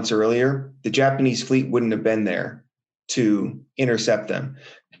couple months earlier, the Japanese fleet wouldn't have been there to intercept them.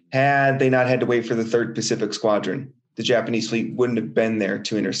 Had they not had to wait for the 3rd Pacific Squadron, the Japanese fleet wouldn't have been there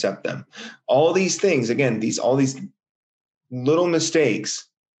to intercept them. All these things, again, all these little mistakes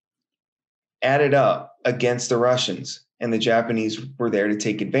added up against the Russians, and the Japanese were there to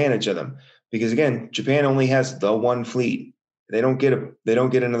take advantage of them. Because again, Japan only has the one fleet. They don't get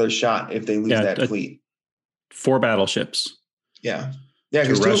another shot if they lose that fleet. 4 battleships. Yeah. Yeah,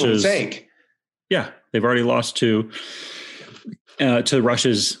 because 2 of them sank. Yeah, they've already lost to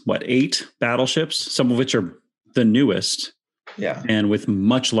Russia's 8 battleships, some of which are the newest. Yeah. And with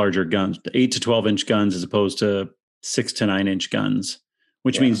much larger guns, 8 to 12 inch guns as opposed to 6 to 9 inch guns,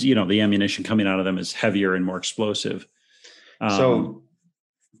 which means, the ammunition coming out of them is heavier and more explosive. Go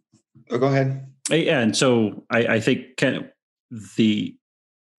ahead. Yeah. And so I think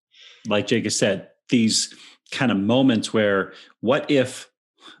like Jake has said, these kind of moments where what if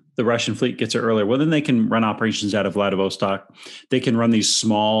the Russian fleet gets there earlier? Well, then they can run operations out of Vladivostok. They can run these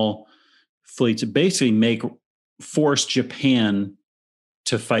small fleets, basically force Japan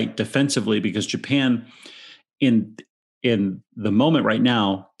to fight defensively, because Japan in the moment right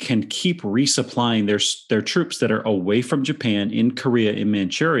now can keep resupplying their troops that are away from Japan in Korea, in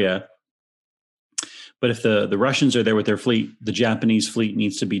Manchuria. But if the Russians are there with their fleet, the Japanese fleet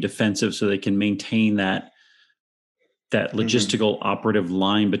needs to be defensive so they can maintain that logistical operative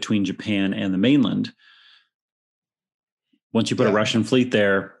line between Japan and the mainland. Once you put a Russian fleet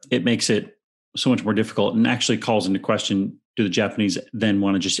there, it makes it so much more difficult, and actually calls into question, do the Japanese then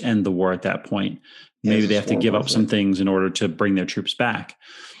want to just end the war at that point? Maybe they have to give up some things in order to bring their troops back.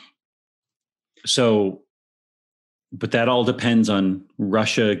 So, but that all depends on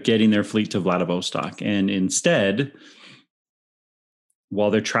Russia getting their fleet to Vladivostok. And instead, while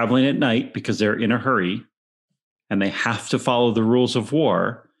they're traveling at night because they're in a hurry and they have to follow the rules of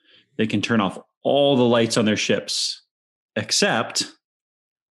war, they can turn off all the lights on their ships, except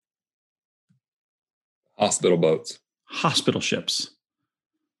hospital boats. Hospital ships.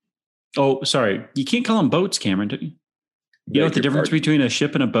 Oh, sorry. You can't call them boats, Cameron. Do you? You know what the difference between a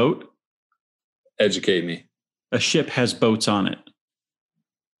ship and a boat? Educate me. A ship has boats on it.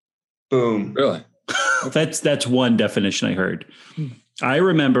 Boom. Really? That's one definition I heard. I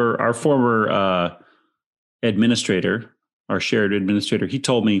remember our former administrator, our shared administrator, he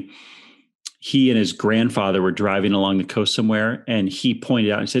told me he and his grandfather were driving along the coast somewhere, and he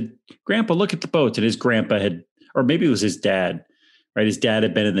pointed out and said, "Grandpa, look at the boats." And his grandpa had, or maybe it was his dad, right? His dad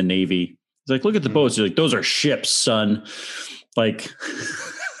had been in the Navy. He's like, "Look at the boats." He's like, "Those are ships, son." Like,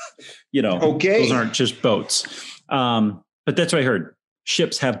 okay, those aren't just boats. But that's what I heard.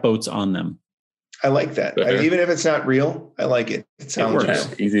 Ships have boats on them. I like that. Even if it's not real, I like it. It sounds real.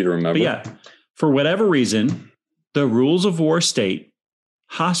 Easy to remember. But yeah, for whatever reason, the rules of war state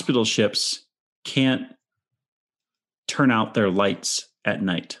hospital ships can't turn out their lights at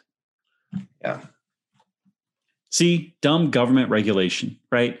night. Yeah. See, dumb government regulation,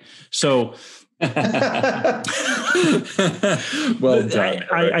 right? So well done.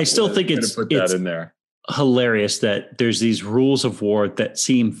 I still think it's in there. Hilarious that there's these rules of war that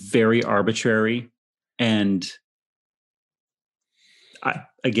seem very arbitrary. And I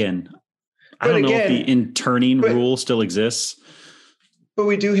don't know if the interning rule still exists. But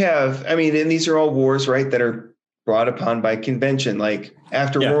we do have, and these are all wars, right, that are brought upon by convention. Like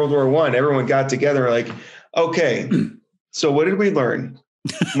after Yeah. World War I, everyone got together like, okay, so what did we learn?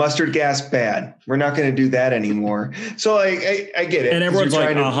 Mustard gas bad. We're not going to do that anymore. So like, I get it. And everyone's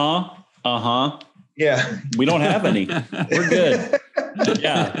like, to, yeah, we don't have any. We're good.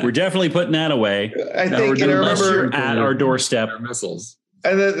 Yeah, we're definitely putting that away. I think, and I remember at our doorstep. Our missiles.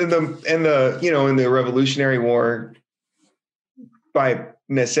 And the you know, in the Revolutionary War, by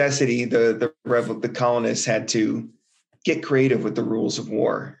necessity, the colonists had to get creative with the rules of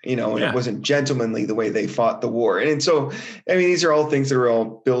war, you know, and it wasn't gentlemanly the way they fought the war. And so, I mean, these are all things that are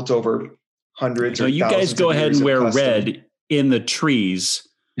all built over hundreds. So you guys go ahead and wear red in the trees.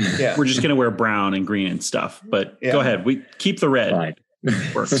 Yeah, we're just going to wear brown and green and stuff. But go ahead, we keep the red. Right.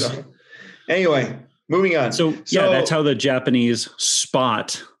 So, anyway, moving on. So that's how the Japanese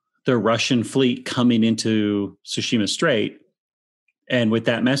spot the Russian fleet coming into Tsushima Strait. And with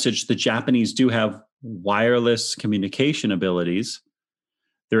that message, the Japanese do have wireless communication abilities.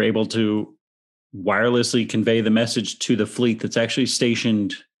 They're able to wirelessly convey the message to the fleet that's actually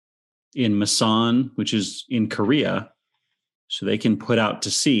stationed in Masan, which is in Korea, so they can put out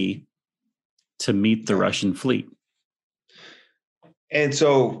to sea to meet the Russian fleet. And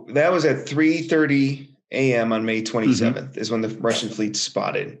so that was at 3:30 a.m. on May 27th is when the Russian fleet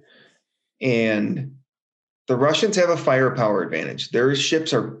spotted. And the Russians have a firepower advantage. Their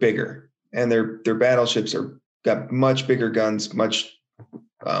ships are bigger, and their battleships got much bigger guns, much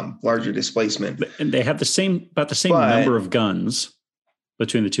larger displacement. And they have about the same number of guns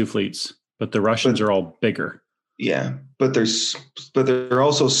between the two fleets, but the Russians are all bigger. Yeah, but they're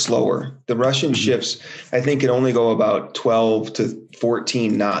also slower. The Russian ships, I think, can only go about 12 to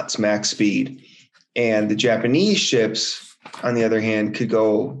 14 knots max speed, and the Japanese ships, on the other hand, could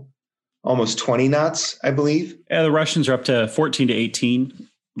go almost 20 knots, I believe. Yeah, the Russians are up to 14 to 18,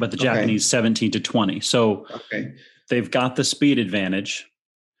 but the Japanese 17 to 20. So they've got the speed advantage.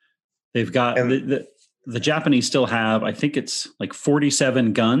 They've got the Japanese still have, I think it's like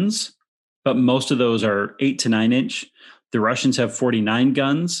 47 guns, but most of those are 8 to 9 inch. The Russians have 49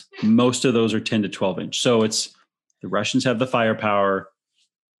 guns. Most of those are 10 to 12 inch. So it's the Russians have the firepower.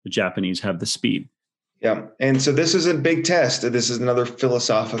 The Japanese have the speed. Yeah. And so this is a big test. This is another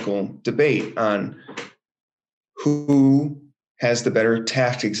philosophical debate on who has the better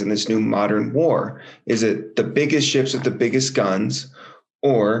tactics in this new modern war. Is it the biggest ships with the biggest guns,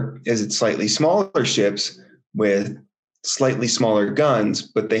 or is it slightly smaller ships with slightly smaller guns,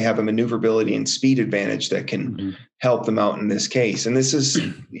 but they have a maneuverability and speed advantage that can help them out in this case? And this is,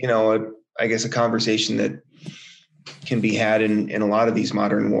 you know, I guess a conversation that can be had in a lot of these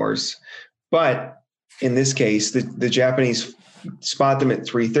modern wars. But in this case, the Japanese spot them at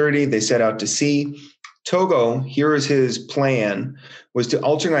 3:30. They set out to sea. Togo, here is his plan, was to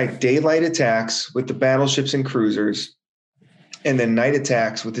alternate daylight attacks with the battleships and cruisers, and then night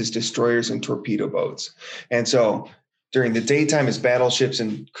attacks with his destroyers and torpedo boats. And so during the daytime, his battleships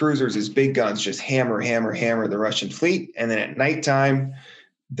and cruisers, his big guns, just hammer the Russian fleet. And then at nighttime,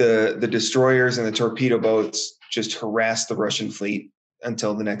 the destroyers and the torpedo boats just harass the Russian fleet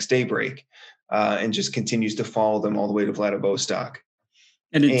until the next daybreak. And just continues to follow them all the way to Vladivostok.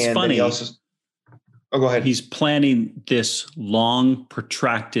 And it's funny. Go ahead. He's planning this long,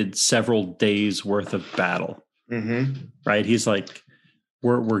 protracted, several days worth of battle. Right? He's like,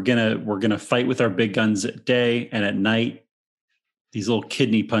 we're gonna fight with our big guns at day, and at night, these little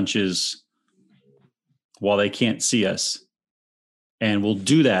kidney punches while they can't see us, and we'll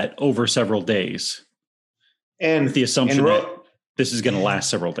do that over several days. And with the assumption that this is going to last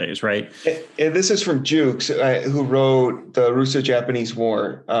several days, right? And this is from Jukes, who wrote The Russo-Japanese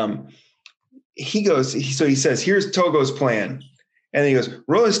War. He says, here's Togo's plan. And then he goes,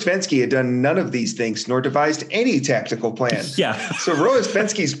 Rozhdestvensky had done none of these things, nor devised any tactical plan. Yeah. So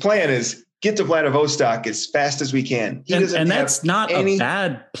Rozhdestvensky's plan is get to Vladivostok as fast as we can. And that's not a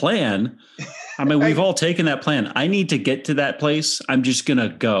bad plan. I mean, we've all taken that plan. I need to get to that place. I'm just going to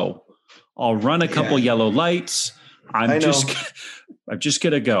go. I'll run a couple yellow lights. I'm just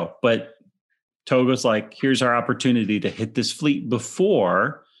going to go. But Togo's like, here's our opportunity to hit this fleet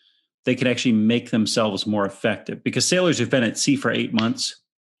before they can actually make themselves more effective. Because sailors who've been at sea for 8 months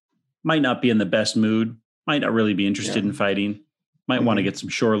might not be in the best mood, might not really be interested in fighting, might want to get some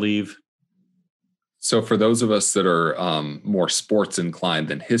shore leave. So for those of us that are more sports inclined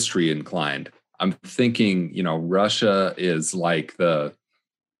than history inclined, I'm thinking, Russia is like the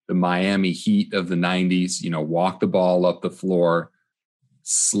Miami Heat of the 90s, walk the ball up the floor,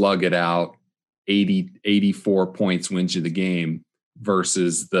 slug it out, 84 points wins you the game,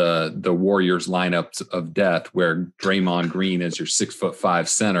 versus the Warriors lineups of death where Draymond Green is your 6'5"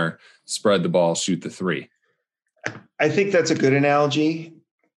 center, spread the ball, shoot the three. I think that's a good analogy.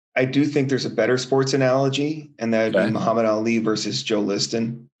 I do think there's a better sports analogy, and that would be Muhammad Ali versus Joe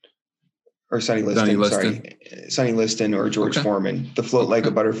Liston. Or Sonny Liston, Sonny Liston or George Foreman. The float like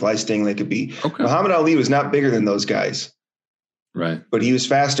a butterfly, sting like a bee. Muhammad Ali was not bigger than those guys. Right. But he was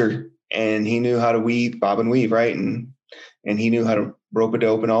faster, and he knew how to bob and weave, right? And he knew how to rope a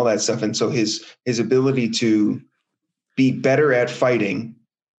dope and all that stuff. And so his ability to be better at fighting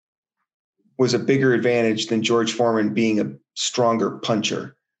was a bigger advantage than George Foreman being a stronger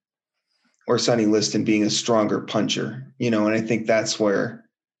puncher or Sonny Liston being a stronger puncher, and I think that's where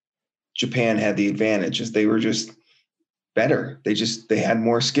Japan had the advantage, is they were just better. They had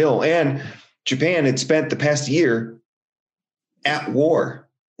more skill. And Japan had spent the past year at war.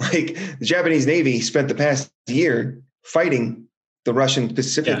 Like the Japanese Navy spent the past year fighting the Russian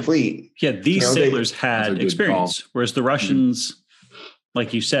Pacific Fleet. Yeah, these sailors had experience, whereas the Russians,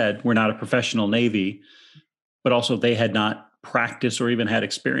 like you said, were not a professional Navy, but also they had not practiced or even had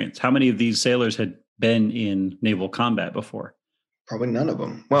experience. How many of these sailors had been in naval combat before? Probably none of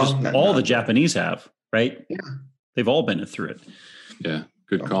them. Well, all the Japanese have, right? Yeah. They've all been through it. Yeah.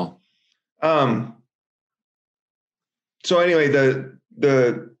 Good call. So anyway,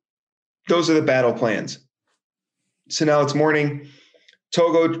 those are the battle plans. So now it's morning.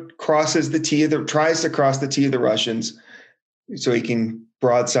 Togo tries to cross the T of the Russians so he can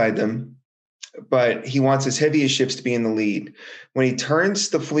broadside them, but he wants his heaviest ships to be in the lead. When he turns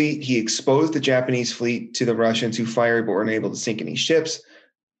the fleet, he exposed the Japanese fleet to the Russians, who fired but weren't able to sink any ships.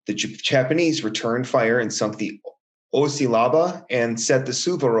 The Japanese returned fire and sunk the Osilaba and set the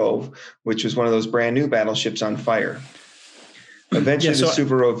Suvorov, which was one of those brand new battleships, on fire. Eventually, the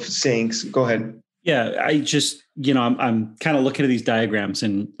Suvorov sinks. Go ahead. Yeah, I just, I'm kind of looking at these diagrams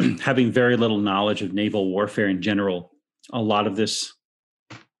and having very little knowledge of naval warfare in general. A lot of this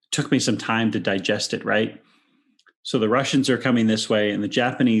took me some time to digest it, right? So the Russians are coming this way and the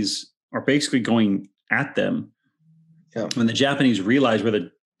Japanese are basically going at them. Yeah. When the Japanese realize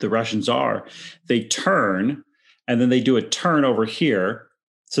where the Russians are, they turn, and then they do a turn over here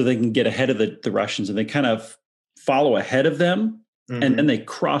so they can get ahead of the Russians, and they kind of follow ahead of them, and then they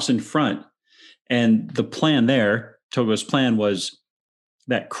cross in front. And the plan there, Togo's plan, was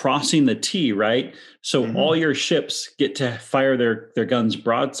that crossing the T, right? So all your ships get to fire their guns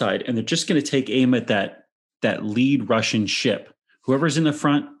broadside, and they're just going to take aim at that lead Russian ship. Whoever's in the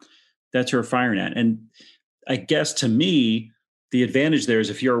front, that's who we're firing at. And I guess to me, the advantage there is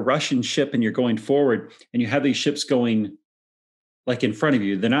if you're a Russian ship and you're going forward and you have these ships going like in front of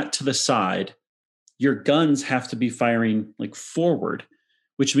you, they're not to the side. Your guns have to be firing like forward,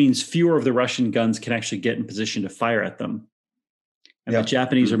 which means fewer of the Russian guns can actually get in position to fire at them. And the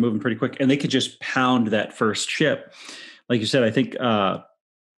Japanese are moving pretty quick, and they could just pound that first ship. Like you said, I think,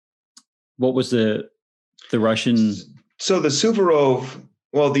 what was the Russian? So the Suvorov,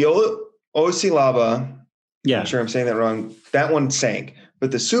 the Osilaba, I'm sure I'm saying that wrong. That one sank.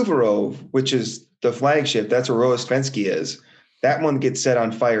 But the Suvorov, which is the flagship, that's where Rostvensky is. That one gets set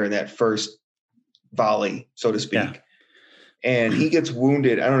on fire in that first volley, so to speak. Yeah. And he gets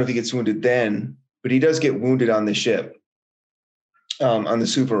wounded. I don't know if he gets wounded then, but he does get wounded on the ship, on the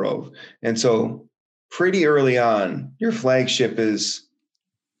Suvorov. And so pretty early on, your flagship is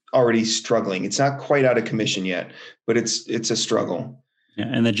already struggling. It's not quite out of commission yet, but it's a struggle. Yeah,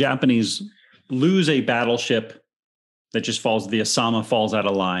 and the Japanese lose a battleship that just falls. The Asama falls out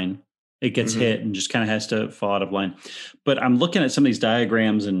of line. It gets hit and just kind of has to fall out of line. But I'm looking at some of these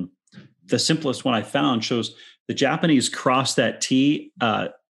diagrams, and the simplest one I found shows the Japanese cross that T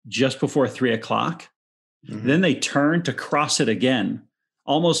just before 3:00. Then they turn to cross it again,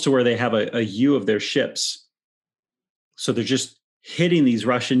 almost to where they have a U of their ships. So they're just hitting these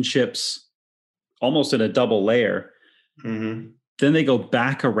Russian ships almost in a double layer. Then they go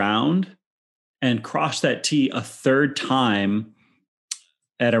back around and cross that T a third time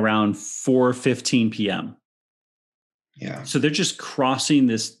at around 4:15 p.m. Yeah. So they're just crossing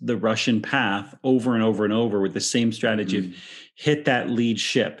the Russian path over and over and over with the same strategy of hit that lead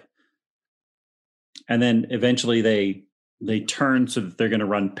ship. And then eventually they turn so that they're going to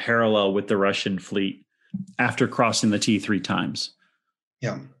run parallel with the Russian fleet after crossing the T 3 times.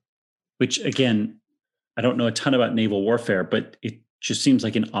 Yeah. Which, again, I don't know a ton about naval warfare, but it just seems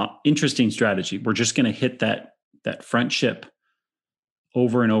like an interesting strategy. We're just going to hit that front ship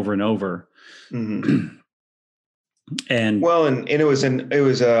over and over and over. And well, and it was I think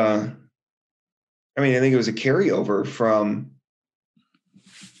it was a carryover from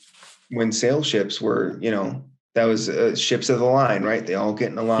when sail ships were, that was ships of the line, right? They all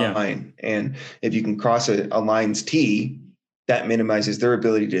get in a line. Yeah. And if you can cross a line's T, that minimizes their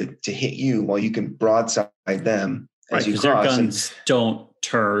ability to hit you while you can broadside them as you because their cross. guns don't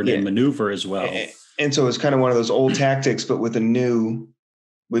turn and maneuver as well. And so it's kind of one of those old tactics, but with new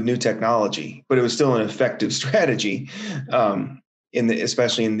technology. But it was still an effective strategy,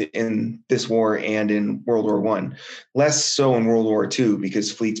 especially in this war and in World War I. Less so in World War II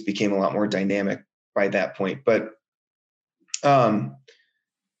because fleets became a lot more dynamic by that point. But so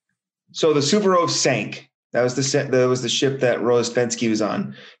the Suvorov sank. That was the ship that Rozhdestvensky was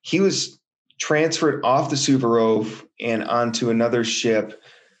on. He was transferred off the Suvorov and onto another ship.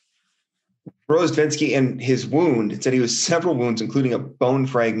 Rozhdestvensky and his wound, it said he was several wounds, including a bone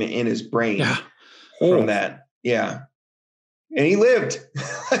fragment in his brain from that. Yeah. And he lived.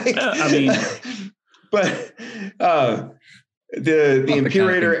 But the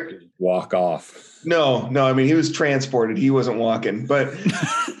Imperator walk off. No. I mean, he was transported. He wasn't walking, but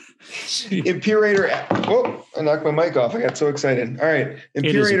Imperator. Oh, I knocked my mic off. I got so excited. All right.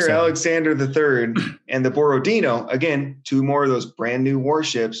 Imperator Alexander III and the Borodino, again, 2 more of those brand new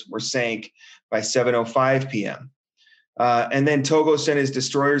warships were sank by 7:05 p.m. And then Togo sent his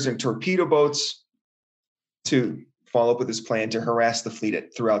destroyers and torpedo boats to follow up with his plan to harass the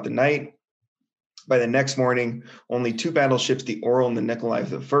fleet throughout the night. By the next morning, only 2 battleships, the Orel and the Nikolai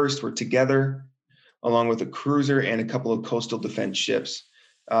I, were together, along with a cruiser and a couple of coastal defense ships.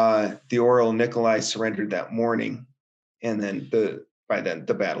 The Orel and Nikolai surrendered that morning, and then by then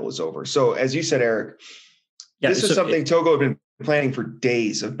the battle was over. So, as you said, Eric, this is something Togo had been planning for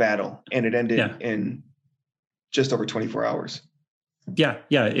days of battle, and it ended in just over 24 hours. Yeah.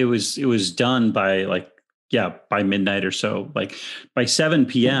 It was done by by midnight or so. Like by 7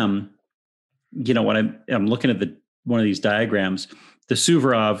 p.m., when I'm looking at one of these diagrams, the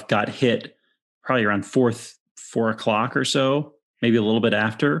Suvorov got hit probably around 4 o'clock or so, maybe a little bit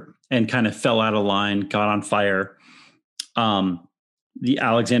after, and kind of fell out of line, got on fire. The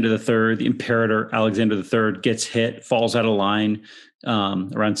Alexander III, the Imperator Alexander III gets hit, falls out of line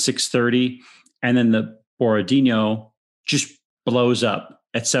around 6:30, and then the Borodino just blows up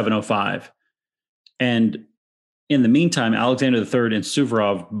at 7:05. And in the meantime, Alexander III and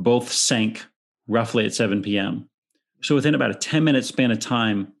Suvorov both sank roughly at 7 p.m. So within about a 10-minute span of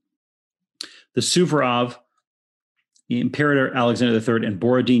time, the Suvorov, the Imperator Alexander III, and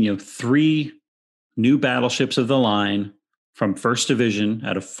Borodino, 3 new battleships of the line from 1st Division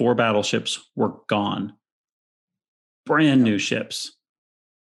out of 4 battleships, were gone. Brand new ships.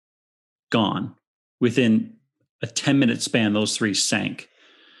 Gone. Within a 10-minute span, those 3 sank.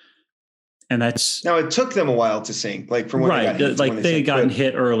 And that's... Now, it took them a while to sink. Like, from when they got hit. Like, they had gotten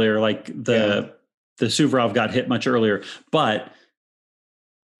hit earlier. Like, the Suvorov got hit much earlier. But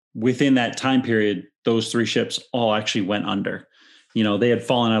within that time period, those 3 ships all actually went under. They had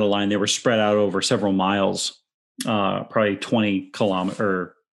fallen out of line. They were spread out over several miles. Probably 20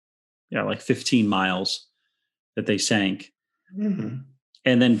 kilometers, like 15 miles that they sank. Mm-hmm.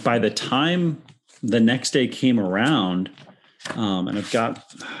 And then by the time the next day came around, and I got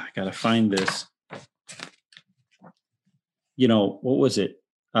to find this, what was it?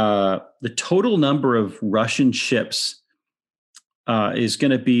 The total number of Russian ships is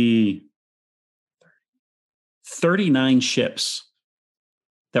going to be 39 ships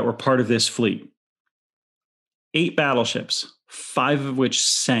that were part of this fleet. 8 battleships, 5 of which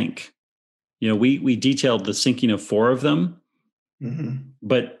sank. We detailed the sinking of 4 of them,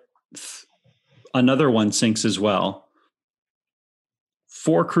 but another one sinks as well.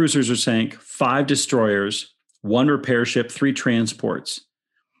 4 cruisers are sank, 5 destroyers, 1 repair ship, 3 transports.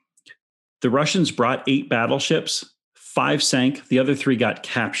 The Russians brought 8 battleships, 5 sank, the other 3 got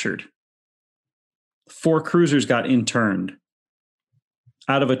captured. 4 cruisers got interned.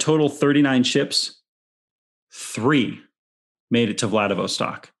 Out of a total 39 ships, 3 made it to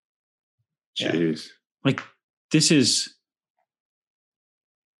Vladivostok. Jeez. Like, this is...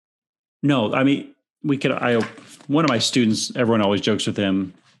 No, I mean, one of my students, everyone always jokes with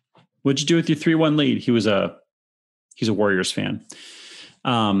him, what'd you do with your 3-1 lead? He's a Warriors fan.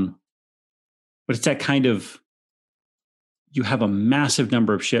 But it's that kind of, you have a massive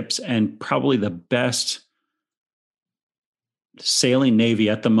number of ships and probably the best sailing navy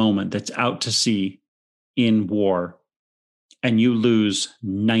at the moment that's out to sea in war, and you lose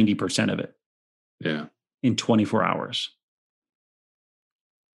 90% of it. Yeah. In 24 hours.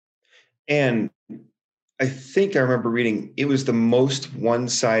 And I think I remember reading it was the most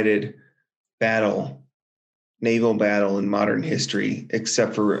one-sided naval battle in modern history,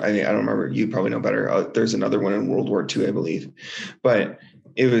 except for, I don't remember, you probably know better. There's another one in World War II, I believe, but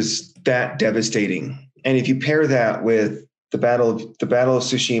it was that devastating. And if you pair that with the Battle of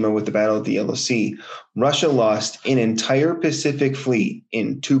Tsushima with the Battle of the Yellow Sea, Russia lost an entire Pacific fleet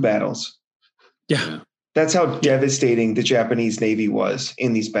in 2 battles. Yeah. That's how devastating the Japanese Navy was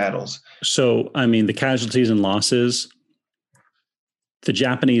in these battles. So, I mean, the casualties and losses, the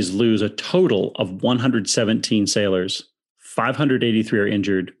Japanese lose a total of 117 sailors, 583 are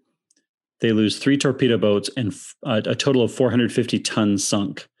injured. They lose 3 torpedo boats and a total of 450 tons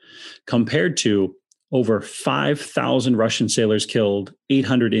sunk, compared to over 5,000 Russian sailors killed,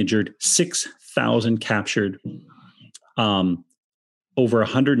 800 injured, 6,000 captured, over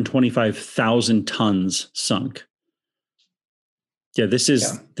 125,000 tons sunk. Yeah, this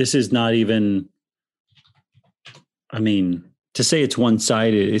is not even, I mean, to say it's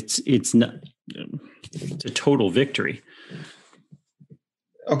one-sided, it's not, it's a total victory.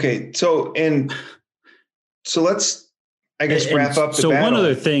 Okay, so let's, I guess, wrap up the so battle.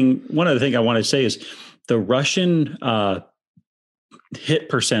 one other thing I want to say is the Russian hit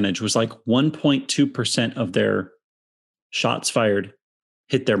percentage was like 1.2% of their shots fired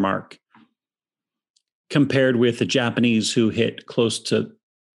hit their mark, compared with the Japanese, who hit close to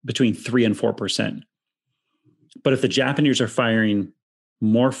between 3 and 4%. But if the Japanese are firing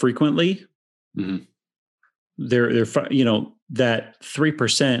more frequently, they're that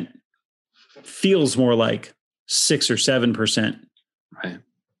 3% feels more like 6 or 7%. Right.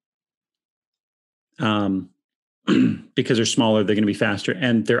 Because they're smaller, they're going to be faster,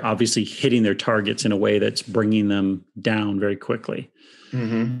 and they're obviously hitting their targets in a way that's bringing them down very quickly.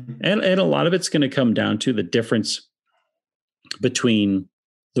 Mm-hmm. And a lot of it's going to come down to the difference between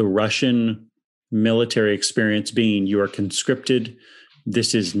the Russian military experience being you are conscripted.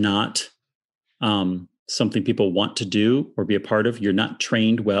 This is not something people want to do or be a part of. You're not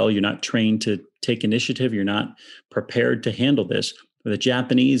trained well. You're not trained to take initiative. You're not prepared to handle this. The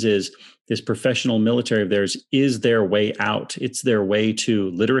Japanese is this professional military of theirs is their way out. It's their way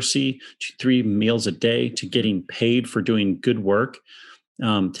to literacy, to 3 meals a day, to getting paid for doing good work,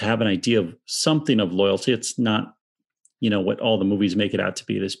 to have an idea of something of loyalty. It's not, what all the movies make it out to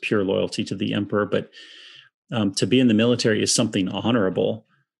be, this pure loyalty to the emperor, but to be in the military is something honorable,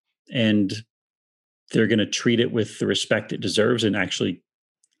 and they're going to treat it with the respect it deserves and actually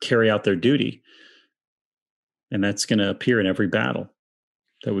carry out their duty. And that's going to appear in every battle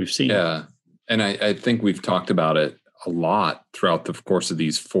that we've seen. Yeah. And I think we've talked about it a lot throughout the course of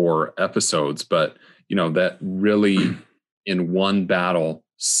these 4 episodes, but that really in one battle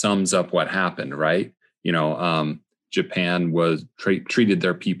sums up what happened, right? Japan was treated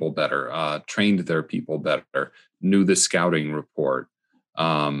their people better, trained their people better, knew the scouting report,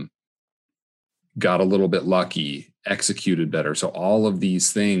 got a little bit lucky, executed better. So all of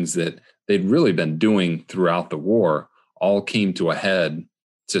these things that they'd really been doing throughout the war all came to a head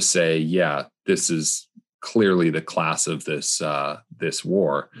to say, yeah, this is clearly the class of this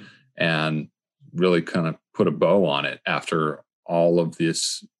war, and really kind of put a bow on it after all of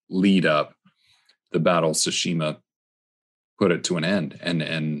this lead up. The Battle of Tsushima put it to an end,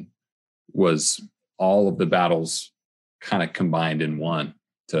 and was all of the battles kind of combined in one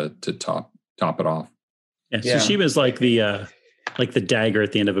to top it off. Yeah, Tsushima is like the dagger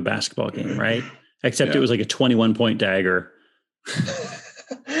at the end of a basketball game, right? Except it was like a 21-point dagger.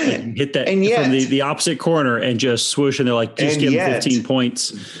 Hit that from the opposite corner and just swoosh, and they're like, just give them 15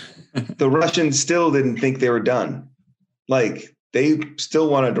 points. The Russians still didn't think they were done. Like, they still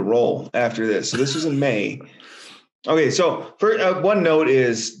wanted to roll after this. So this was in May. Okay, so for one note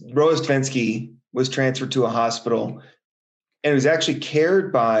is Rozhdestvensky was transferred to a hospital and was actually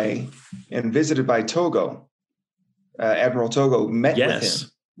cared by and visited by Togo. Admiral Togo met with him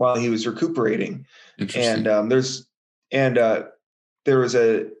while he was recuperating. And there was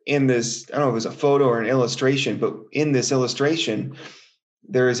in this, I don't know if it was a photo or an illustration, but in this illustration,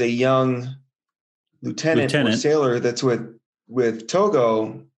 there is a young lieutenant or sailor that's with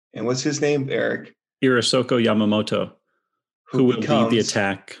Togo. And what's his name, Eric? Irisoko Yamamoto, who will lead the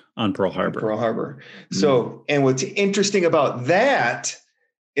attack on Pearl Harbor. So, and what's interesting about that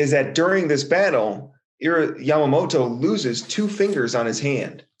is that during this battle, Yamamoto loses 2 fingers on his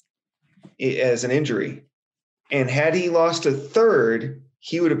hand as an injury. And had he lost a third,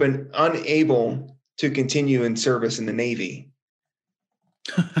 he would have been unable to continue in service in the Navy.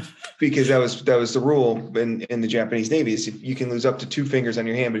 Because that was the rule in the Japanese Navy, is if you can lose up to 2 fingers on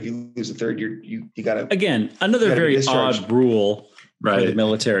your hand, but if you lose a third, you got to. Again, another very odd rule for the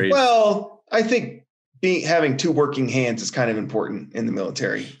military. Well, I think having 2 working hands is kind of important in the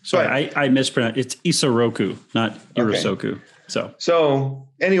military. Sorry, I mispronounced. It's Isoroku, not Irisoku. Okay. So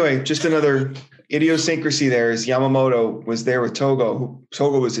anyway, just another idiosyncrasy there is Yamamoto was there with Togo.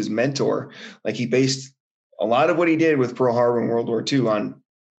 Togo was his mentor. Like, he based a lot of what he did with Pearl Harbor in World War II on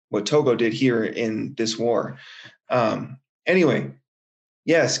what Togo did here in this war. Anyway,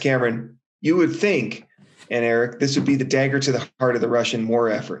 yes, Cameron, you would think and Eric, this would be the dagger to the heart of the Russian war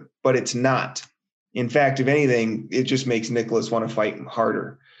effort, but it's not. In fact, if anything, it just makes Nicholas want to fight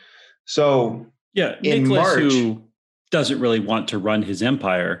harder. So yeah, in Nicholas, March, who doesn't really want to run his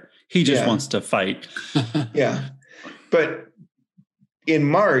empire, he just wants to fight. Yeah. But in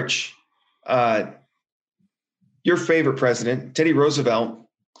March, your favorite president, Teddy Roosevelt,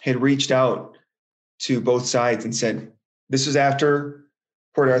 had reached out to both sides and said, this was after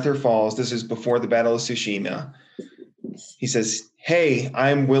Port Arthur Falls. This is before the Battle of Tsushima. He says, hey,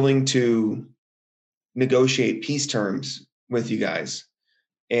 I'm willing to negotiate peace terms with you guys.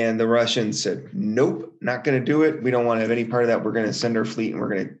 And the Russians said, nope, not going to do it. We don't want to have any part of that. We're going to send our fleet and we're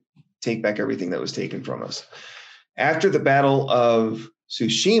going to take back everything that was taken from us. After the Battle of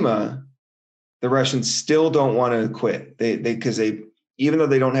Tsushima, the Russians still don't want to quit. Because even though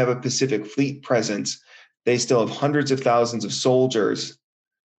they don't have a Pacific Fleet presence, they still have hundreds of thousands of soldiers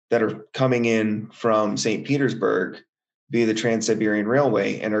that are coming in from St. Petersburg via the Trans-Siberian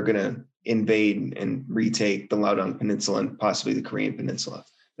Railway and are going to invade and retake the Liaodong Peninsula and possibly the Korean Peninsula.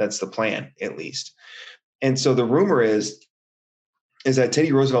 That's the plan, at least. And so the rumor is that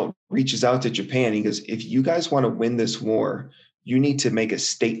Teddy Roosevelt reaches out to Japan. He goes, if you guys want to win this war, you need to make a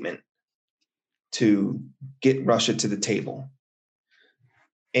statement to get Russia to the table.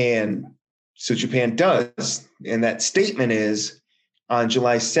 And so Japan does. And that statement is, on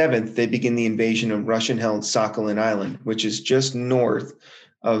July 7th, they begin the invasion of Russian-held Sakhalin Island, which is just north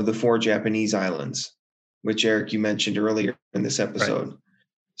of the 4 Japanese islands, which, Eric, you mentioned earlier in this episode. Right.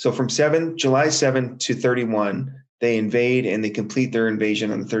 So from July 7 to 31, they invade and they complete their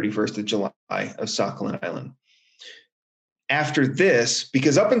invasion on the 31st of July of Sakhalin Island. After this,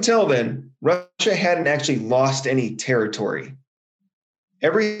 because up until then, Russia hadn't actually lost any territory.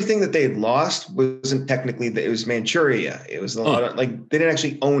 Everything that they had lost wasn't technically, it was Manchuria. It was a lot of, like, they didn't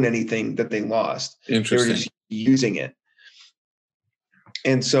actually own anything that they lost. Interesting. They were just using it.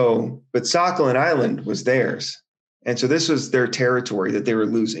 And so, but Sakhalin Island was theirs. And so this was their territory that they were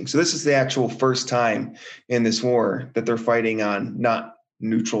losing. So this is the actual first time in this war that they're fighting on not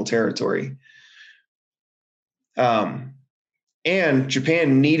neutral territory. And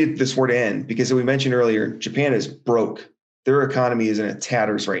Japan needed this war to end because, as we mentioned earlier, Japan is broke. Their economy is in a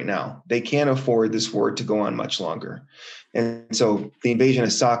tatters right now. They can't afford this war to go on much longer. And so the invasion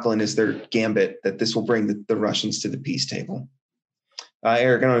of Sakhalin is their gambit that this will bring the Russians to the peace table.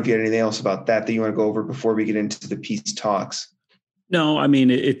 Eric, I don't know if you had anything else about that you want to go over before we get into the peace talks. No, I mean,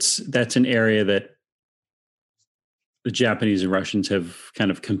 that's an area that the Japanese and Russians have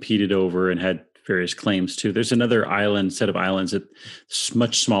kind of competed over and had various claims to. There's another set of islands that's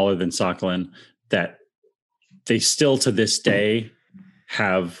much smaller than Sakhalin that they still to this day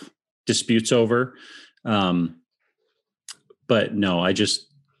have disputes over. But no, I just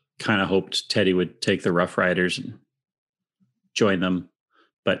kind of hoped Teddy would take the Rough Riders and join them,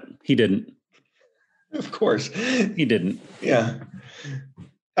 but he didn't. Of course. He didn't. Yeah.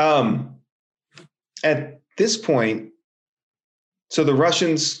 At this point, so the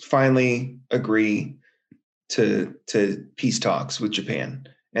Russians finally agree to peace talks with Japan.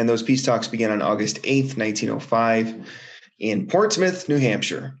 And those peace talks began on August 8th, 1905 in Portsmouth, New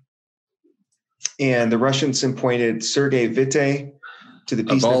Hampshire. And the Russians appointed Sergei Witte to the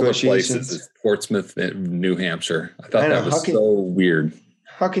peace negotiations. Of all the places, it's Portsmouth, New Hampshire. I thought that was so weird.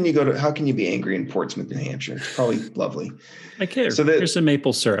 How can you be angry in Portsmouth, New Hampshire? It's probably lovely. I care. So here's some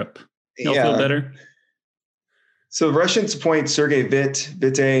maple syrup. You'll feel better. So the Russians appoint Sergei Witte,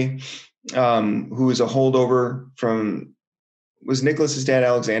 who was a holdover from, was Nicholas's dad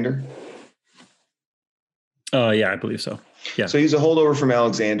Alexander? Yeah, I believe so. Yeah. So he's a holdover from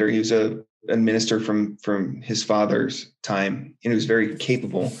Alexander. He was a minister from his father's time, and he was very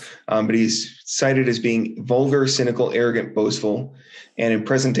capable. But he's cited as being vulgar, cynical, arrogant, boastful, and in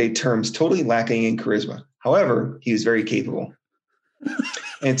present day terms, totally lacking in charisma. However, he was very capable.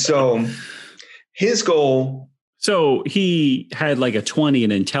 And so his goal. So he had like a 20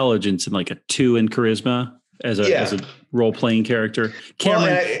 in intelligence and like a 2 in charisma as a role-playing character.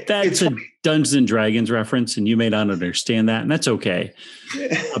 Cameron, that's a Dungeons and Dragons reference, and you may not understand that, and that's okay.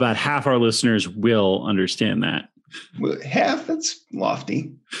 About half our listeners will understand that. Half? That's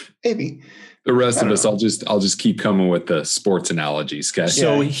lofty. Maybe. The rest of us, I'll just keep coming with the sports analogies, guys.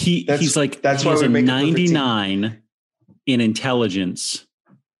 So he's like, that's why he has a 99 in intelligence.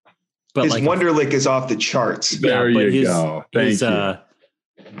 But his Wonderlic is off the charts. There you go. Thank you.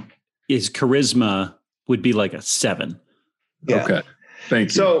 His charisma would be like a 7. Yeah. Okay. Thank you.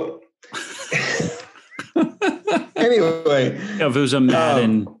 So anyway. If it was a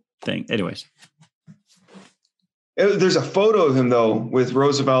Madden thing. Anyways. There's a photo of him though with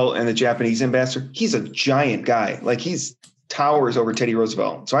Roosevelt and the Japanese ambassador. He's a giant guy. Like he's towers over Teddy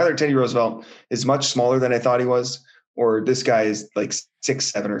Roosevelt. So either Teddy Roosevelt is much smaller than I thought he was, or this guy is like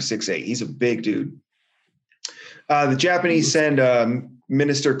 6'7" or 6'8". He's a big dude. The Japanese send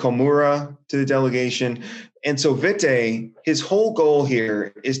Minister Komura to the delegation. And so Witte, his whole goal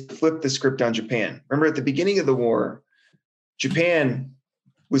here is to flip the script on Japan. Remember at the beginning of the war, Japan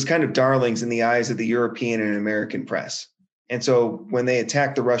was kind of darlings in the eyes of the European and American press. And so when they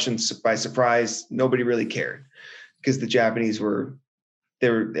attacked the Russians by surprise, nobody really cared because the Japanese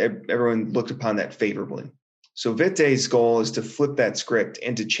everyone looked upon that favorably. So Witte's goal is to flip that script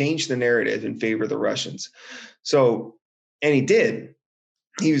and to change the narrative in favor of the Russians. So, and he did.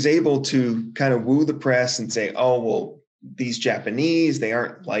 He was able to kind of woo the press and say, oh, well, these Japanese, they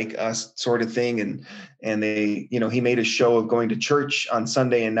aren't like us sort of thing. And they, he made a show of going to church on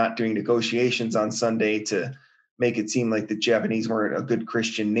Sunday and not doing negotiations on Sunday to make it seem like the Japanese weren't a good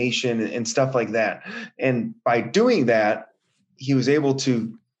Christian nation and stuff like that. And by doing that, he was able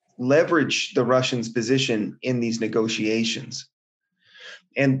to leverage the Russians' position in these negotiations.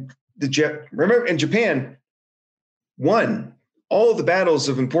 And remember, in Japan won all of the battles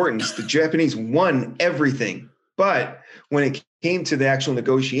of importance. The Japanese won everything. But when it came to the actual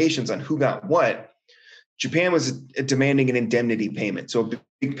negotiations on who got what, Japan was demanding an indemnity payment. So a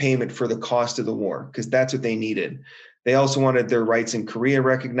big payment for the cost of the war, because that's what they needed. They also wanted their rights in Korea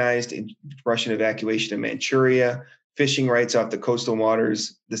recognized, in Russian evacuation of Manchuria, fishing rights off the coastal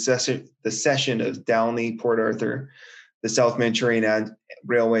waters, the cession of Dalny, Port Arthur, the South Manchurian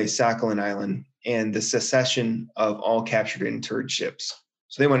Railway, Sakhalin Island, and the secession of all captured and interred ships.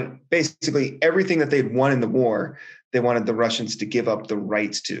 So they wanted basically everything that they'd won in the war, they wanted the Russians to give up the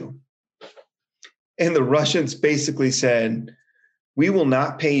rights to. And the Russians basically said, we will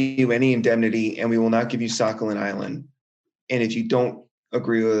not pay you any indemnity and we will not give you Sakhalin Island. And if you don't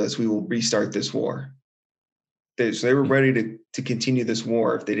agree with us, we will restart this war. So they were ready to continue this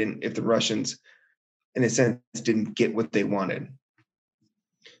war if the Russians, in a sense, didn't get what they wanted.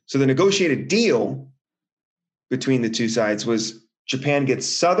 So the negotiated deal between the two sides was Japan gets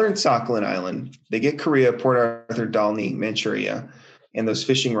southern Sakhalin Island, they get Korea, Port Arthur, Dalny, Manchuria, and those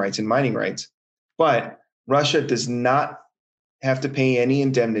fishing rights and mining rights. But Russia does not have to pay any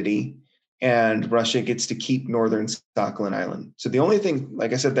indemnity, and Russia gets to keep northern Sakhalin Island. So the only thing,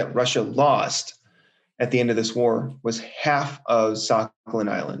 like I said, that Russia lost at the end of this war was half of Sakhalin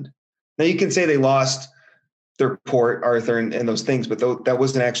Island. Now you can say they lost their Port Arthur and those things, but that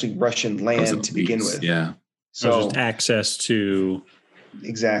wasn't actually Russian land to begin with. Yeah. So just access to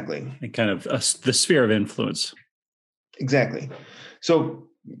exactly and kind of the sphere of influence. Exactly. So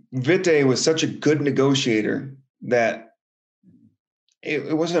Witte was such a good negotiator that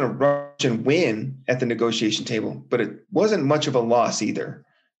it wasn't a Russian win at the negotiation table, but it wasn't much of a loss either.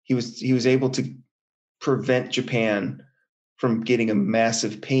 He was able to prevent Japan from getting a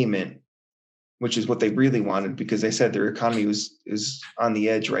massive payment, which is what they really wanted, because they said their economy is on the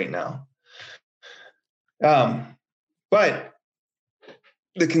edge right now. But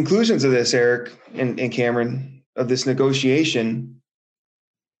the conclusions of this, Eric and Cameron, of this negotiation,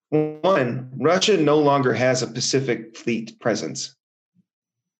 one, Russia no longer has a Pacific fleet presence.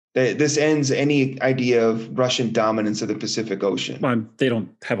 This ends any idea of Russian dominance of the Pacific Ocean. Well, they don't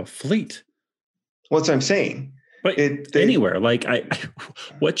have a fleet. What's I'm saying? But anywhere, like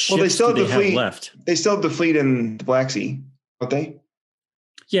what ships do they have left? They still have the fleet in the Black Sea, don't they?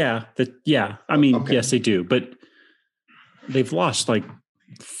 Yeah, I mean, okay. Yes, they do, but they've lost like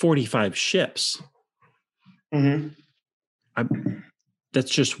 45 ships. Mm-hmm.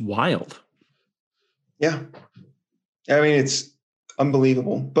 That's just wild. Yeah, I mean it's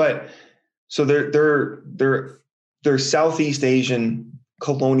unbelievable. But so their Southeast Asian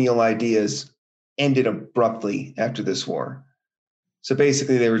colonial ideas ended abruptly after this war. So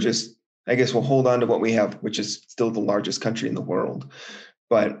basically they were just, I guess we'll hold on to what we have, which is still the largest country in the world.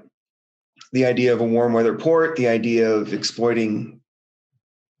 But the idea of a warm weather port, the idea of exploiting,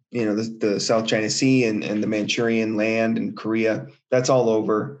 the South China Sea and the Manchurian land and Korea, that's all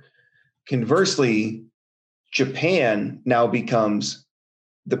over. Conversely, Japan now becomes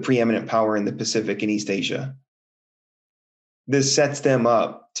the preeminent power in the Pacific and East Asia. This sets them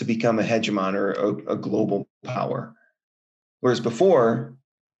up to become a hegemon or a global power. Whereas before,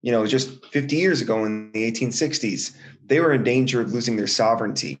 just 50 years ago in the 1860s, they were in danger of losing their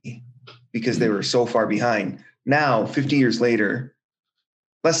sovereignty because they were so far behind. Now, 50 years later,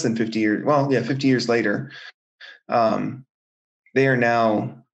 less than 50 years, 50 years later, they are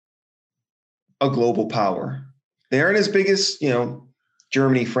now a global power. They aren't as big as,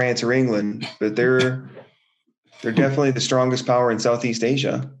 Germany, France, or England, but they're They're definitely the strongest power in Southeast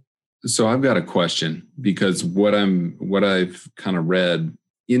Asia. So I've got a question, because what I've kind of read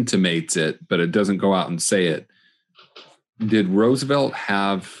intimates it, but it doesn't go out and say it. Did Roosevelt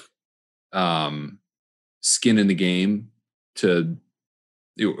have skin in the game?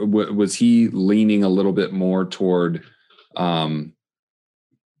 Was he leaning a little bit more toward, I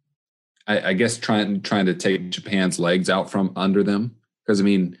guess, trying to take Japan's legs out from under them? Because I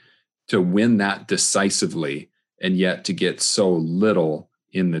mean, to win that decisively and yet to get so little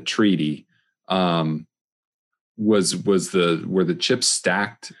in the treaty, were the chips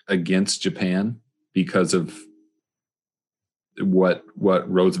stacked against Japan because of what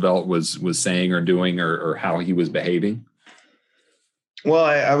Roosevelt was saying or doing, or how he was behaving? Well,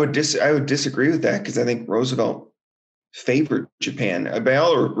 I would disagree with that, because I think Roosevelt favored Japan. By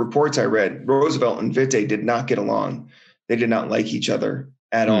all the reports I read, Roosevelt and Witte did not get along. They did not like each other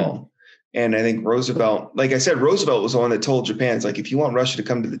at all. And I think Roosevelt, like I said, Roosevelt was the one that told Japan, it's like, if you want Russia to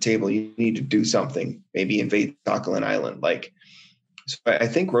come to the table, you need to do something, maybe invade Sakhalin Island. So I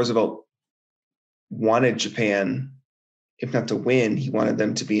think Roosevelt wanted Japan, if not to win, he wanted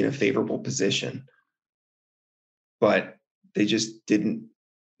them to be in a favorable position. But they just didn't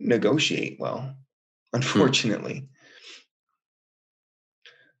negotiate well, unfortunately.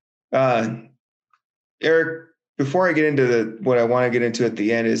 Eric, before I get into what I want to get into at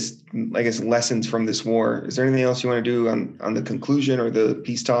the end is, I guess, lessons from this war. Is there anything else you want to do on the conclusion or the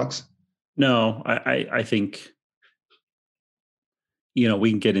peace talks? No, I think, we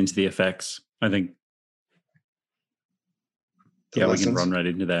can get into the effects. I think, we can run right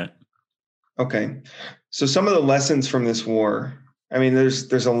into that. Okay. So some of the lessons from this war, I mean,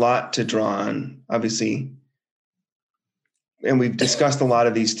 there's a lot to draw on, obviously. And we've discussed a lot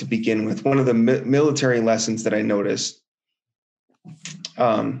of these to begin with. One of the military lessons that I noticed,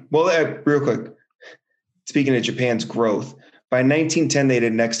 real quick, speaking of Japan's growth, by 1910, they had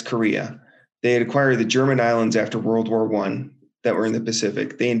annexed Korea. They had acquired the German islands after World War I that were in the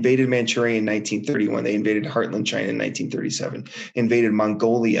Pacific. They invaded Manchuria in 1931. They invaded Heartland, China in 1937, invaded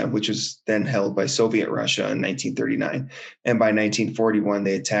Mongolia, which was then held by Soviet Russia in 1939. And by 1941,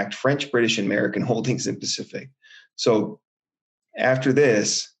 they attacked French, British, and American holdings in Pacific. So after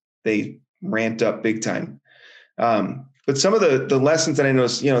this, they ramped up big time. But some of the lessons that I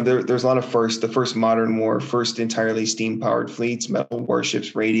noticed, there's a lot of firsts. The first modern war, first entirely steam-powered fleets, metal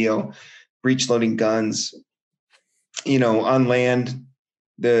warships, radio, breech-loading guns. On land,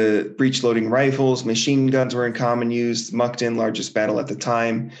 the breech-loading rifles, machine guns were in common use. Mukden, largest battle at the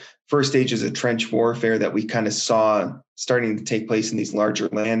time. First stages of trench warfare that we kind of saw starting to take place in these larger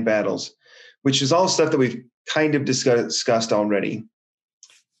land battles, which is all stuff that we've kind of discussed already.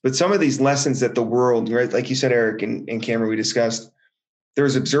 But some of these lessons that the world, right, like you said, Eric and Cameron, we discussed,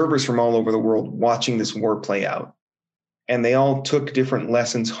 there's observers from all over the world watching this war play out. And they all took different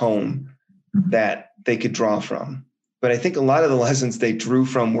lessons home that they could draw from. But I think a lot of the lessons they drew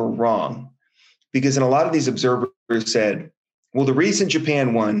from were wrong, because in a lot of these observers said, well, the reason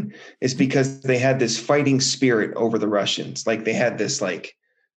Japan won is because they had this fighting spirit over the Russians. Like they had this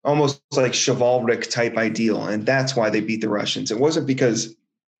almost like chivalric type ideal. And that's why they beat the Russians. It wasn't because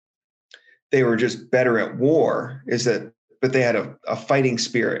they were just better at war, but they had a fighting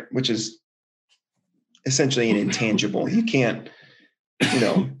spirit, which is essentially an intangible. You can't,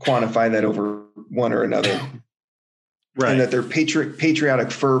 quantify that over one or another. Right. And that their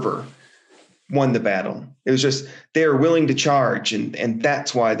patriotic fervor won the battle. It was just, they were willing to charge. And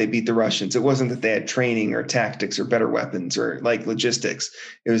that's why they beat the Russians. It wasn't that they had training or tactics or better weapons or logistics.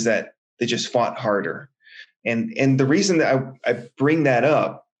 It was that they just fought harder. And the reason that I bring that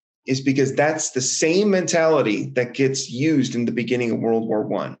up is because that's the same mentality that gets used in the beginning of World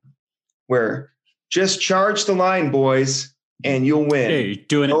War I, where just charge the line, boys, and you'll win. Yeah, you're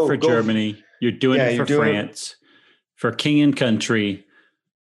doing it for Germany. You're doing it for France, for king and country,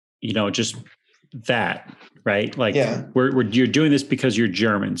 just that, right? You're doing this because you're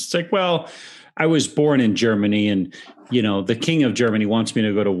Germans. It's like, well, I was born in Germany and, the king of Germany wants me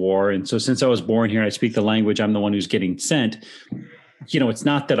to go to war. And so since I was born here, I speak the language, I'm the one who's getting sent. It's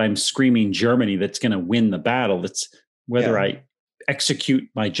not that I'm screaming Germany that's going to win the battle. It's whether I execute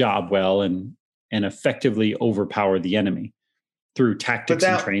my job well and effectively overpower the enemy through tactics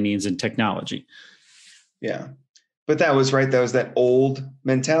and trainings and technology. Yeah. But that was right. That was that old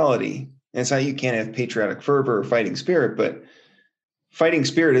mentality. And it's not, you can't have patriotic fervor or fighting spirit, but fighting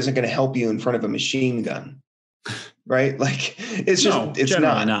spirit isn't going to help you in front of a machine gun. Right? It's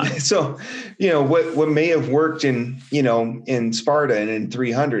not. So, what may have worked in Sparta and in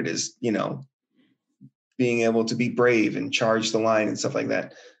 300 is, being able to be brave and charge the line and stuff like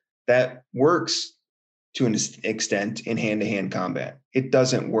that. That works to an extent in hand-to-hand combat. It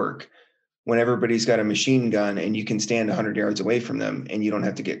doesn't work when everybody's got a machine gun and you can stand 100 yards away from them and you don't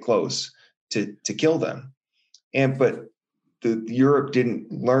have to get close to kill them. But Europe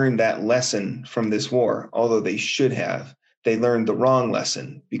didn't learn that lesson from this war, although they should have. They learned the wrong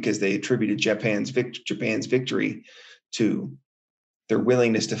lesson because they attributed Japan's victory to their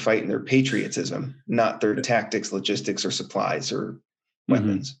willingness to fight and their patriotism, not their tactics, logistics, or supplies or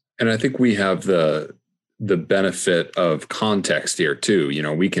weapons. And I think we have the benefit of context here too. You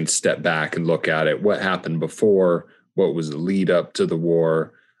know, we can step back and look at it. What happened before? What was the lead up to the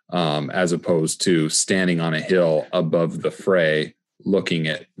war? As opposed to standing on a hill above the fray, looking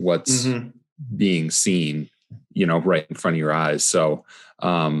at what's being seen, you know, right in front of your eyes. So,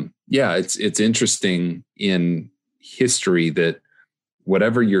 it's interesting in history that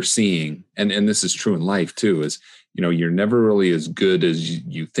whatever you're seeing, and this is true in life too, is, you know, you're never really as good as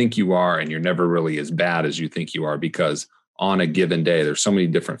you think you are, and you're never really as bad as you think you are, because on a given day, there's so many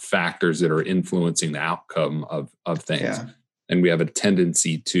different factors that are influencing the outcome of things. Yeah. And we have a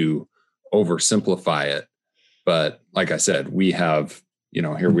tendency to oversimplify it. But like I said, we have, you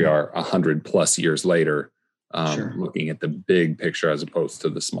know, here we are 100+ years later, looking at the big picture as opposed to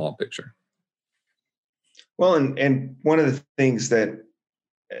the small picture. Well, and one of the things that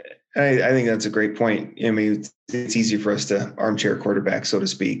I think that's a great point. I mean, it's easy for us to armchair quarterback, so to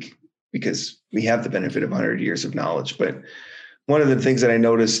speak, because we have the benefit of 100 years of knowledge. But one of the things that I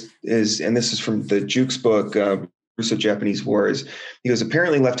noticed is, and this is from the Jukes book, Russo-Japanese Wars, he was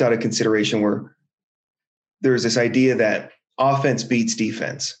apparently left out of consideration where there's this idea that offense beats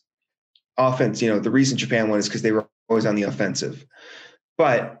defense. Offense, you know, the reason Japan won is because they were always on the offensive.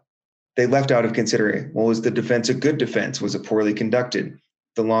 But they left out of considering, well, was the defense a good defense? Was it poorly conducted?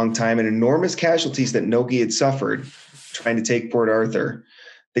 The long time and enormous casualties that Nogi had suffered trying to take Port Arthur,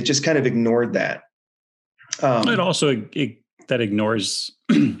 they just kind of ignored that. It also that ignores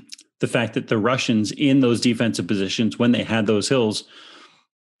the fact that the Russians in those defensive positions, when they had those hills,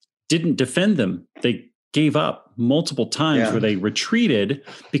 didn't defend them. They gave up multiple times where they retreated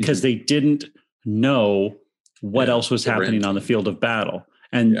because they didn't know what else was happening on the field of battle.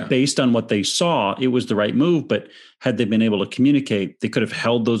 And based on what they saw, it was the right move. But had they been able to communicate, they could have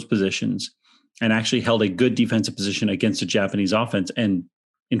held those positions and actually held a good defensive position against a Japanese offense and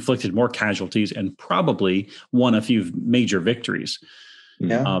inflicted more casualties and probably won a few major victories.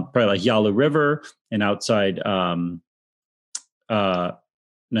 Yeah. Probably like Yalu River and outside Nanshan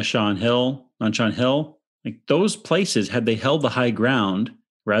Hill. Like those places, had they held the high ground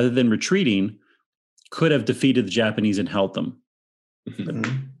rather than retreating, could have defeated the Japanese and held them. But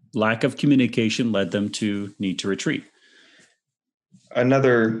lack of communication led them to need to retreat.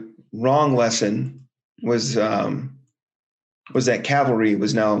 Another wrong lesson was that cavalry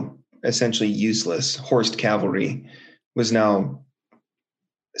was now essentially useless. Horsed cavalry was now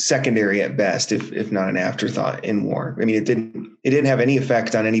secondary at best, if not an afterthought in war. I mean, it didn't have any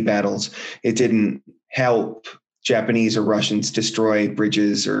effect on any battles. It didn't help Japanese or Russians destroy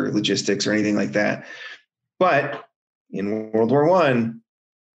bridges or logistics or anything like that. But in World War I,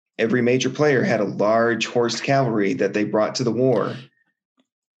 every major player had a large horsed cavalry that they brought to the war.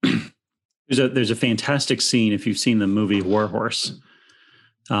 There's a fantastic scene if you've seen the movie War Horse.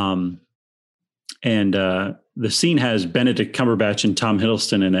 The scene has Benedict Cumberbatch and Tom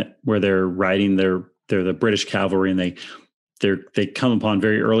Hiddleston in it, where they're riding they're the British cavalry, and they come upon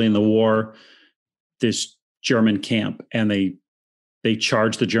very early in the war this German camp, and they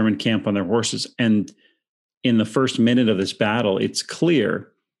charge the German camp on their horses. And in the first minute of this battle, it's clear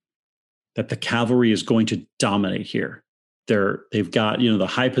that the cavalry is going to dominate here. They've got, the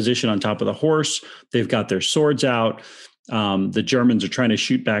high position on top of the horse. They've got their swords out. The Germans are trying to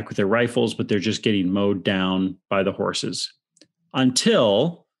shoot back with their rifles, but they're just getting mowed down by the horses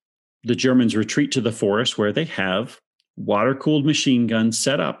until the Germans retreat to the forest, where they have water-cooled machine guns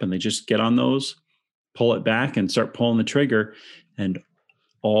set up, and they just get on those, pull it back, and start pulling the trigger. And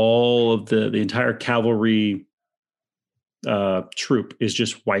all of the entire cavalry troop is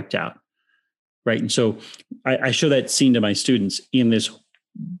just wiped out. Right. And so I show that scene to my students. In this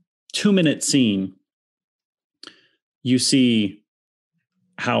 2-minute scene, you see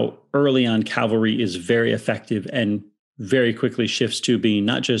how early on cavalry is very effective and very quickly shifts to being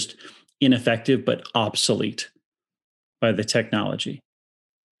not just ineffective, but obsolete by the technology.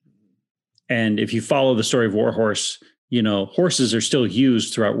 And if you follow the story of Warhorse, horses are still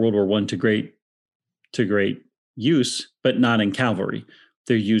used throughout World War I to great use, but not in cavalry.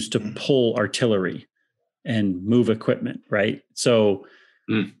 They're used to pull artillery and move equipment, right? So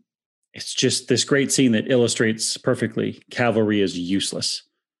it's just this great scene that illustrates perfectly cavalry is useless.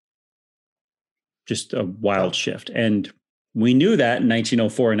 just a wild shift. And we knew that in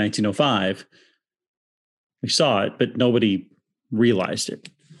 1904 and 1905. We saw it, but nobody realized it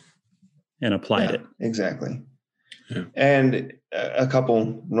and applied it. Exactly. Yeah. And a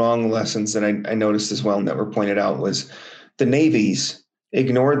couple wrong lessons that I noticed as well and that were pointed out was the navies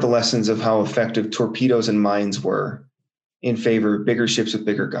ignored the lessons of how effective torpedoes and mines were in favor of bigger ships with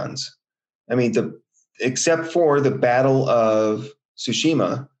bigger guns. I mean, except for the Battle of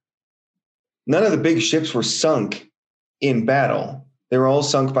Tsushima, none of the big ships were sunk in battle. They were all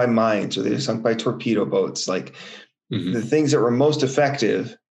sunk by mines or they were sunk by torpedo boats. Like the things that were most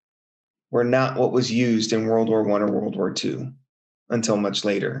effective were not what was used in World War I or World War II until much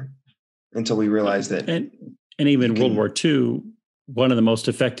later, until we realized that. And even World War II, one of the most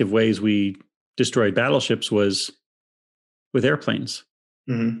effective ways we destroyed battleships was with airplanes,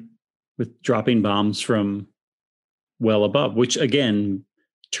 with dropping bombs from well above, which again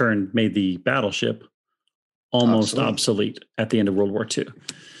made the battleship almost obsolete at the end of World War II.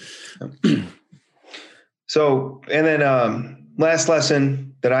 So, and then last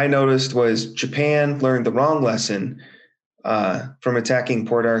lesson that I noticed was Japan learned the wrong lesson from attacking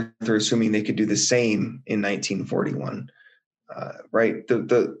Port Arthur, assuming they could do the same in 1941. Right,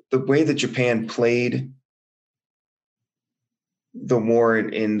 the way that Japan played the war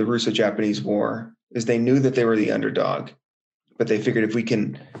in the Russo-Japanese War is they knew that they were the underdog, but they figured if we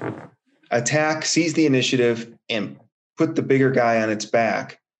can attack, seize the initiative, and put the bigger guy on its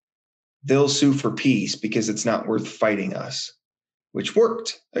back, they'll sue for peace because it's not worth fighting us, which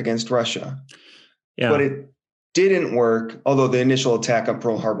worked against Russia. Yeah. But it didn't work, although the initial attack on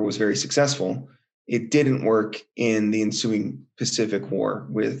Pearl Harbor was very successful. It didn't work in the ensuing Pacific War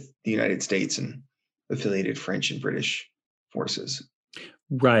with the United States and affiliated French and British forces.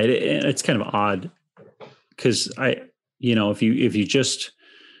 Right. It's kind of odd because if you just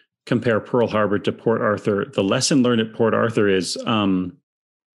compare Pearl Harbor to Port Arthur, the lesson learned at Port Arthur is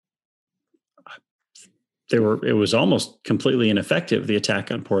it was almost completely ineffective, the attack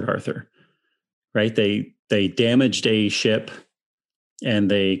on Port Arthur. Right. They damaged a ship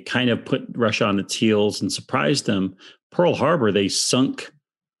and they kind of put Russia on its heels and surprised them. Pearl Harbor, they sunk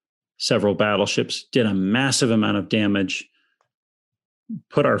several battleships, did a massive amount of damage,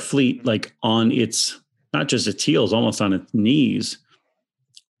 put our fleet like on its, not just its heels, almost on its knees.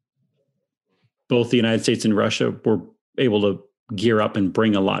 Both the United States and Russia were able to gear up and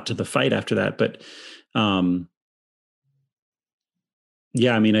bring a lot to the fight after that. But I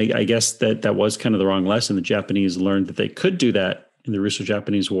guess that was kind of the wrong lesson. The Japanese learned that they could do that in the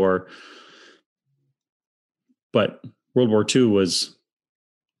Russo-Japanese War. But World War II was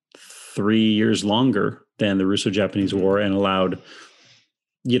 3 years longer than the Russo-Japanese War and allowed,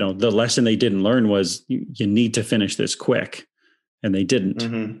 the lesson they didn't learn was you need to finish this quick. And they didn't.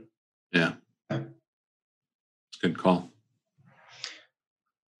 Mm-hmm. Yeah. It's a good call.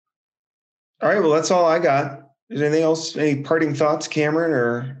 All right. Well, that's all I got. Is there anything else? Any parting thoughts, Cameron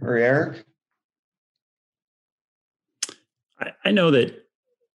or Eric? I know that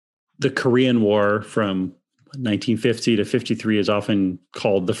the Korean War from 1950 to 53 is often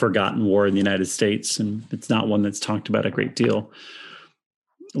called the forgotten war in the United States, and it's not one that's talked about a great deal.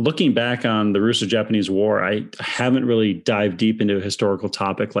 Looking back on the Russo-Japanese War, I haven't really dived deep into a historical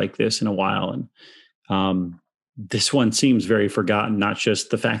topic like this in a while. And this one seems very forgotten, not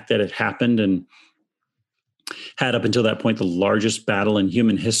just the fact that it happened and had up until that point the largest battle in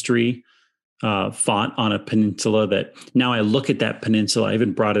human history, fought on a peninsula that now I look at that peninsula. I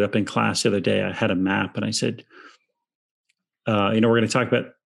even brought it up in class the other day. I had a map and I said, we're going to talk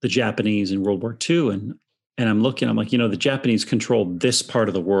about the Japanese in World War II. And I'm looking, I'm like, the Japanese controlled this part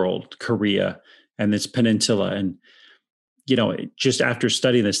of the world, Korea and this peninsula. And, just after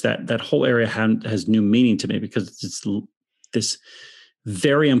studying this, that whole area has new meaning to me because it's this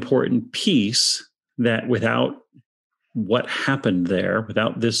very important piece that without what happened there,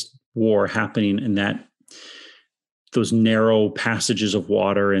 without this war happening in those narrow passages of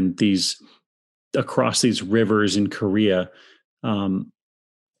water and across these rivers in Korea, a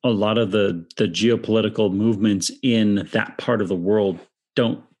lot of the geopolitical movements in that part of the world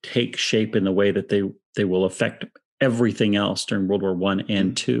don't take shape in the way that they will affect everything else during World War I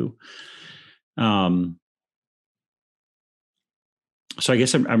and II. So I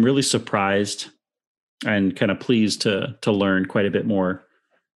guess I'm really surprised and kind of pleased to learn quite a bit more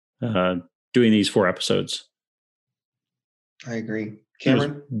doing these 4 episodes. I agree.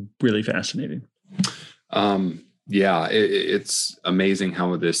 Cameron? Really fascinating. Yeah, it's amazing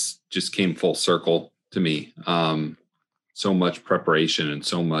how this just came full circle to me. So much preparation and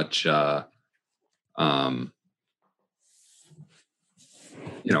so much,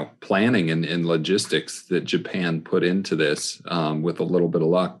 planning and logistics that Japan put into this, with a little bit of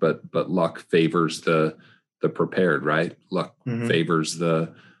luck, but luck favors the prepared, right? Luck favors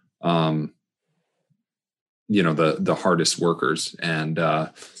the hardest workers, and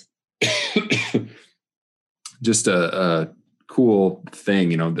just a cool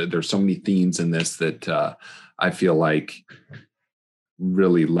thing. There's so many themes in this that I feel like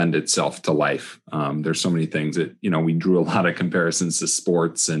really lend itself to life. There's so many things that, we drew a lot of comparisons to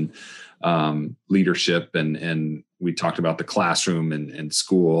sports and leadership, and we talked about the classroom and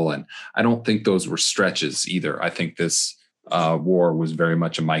school. And I don't think those were stretches either. I think this war was very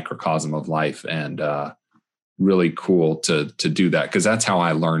much a microcosm of life, and really cool to do that, because that's how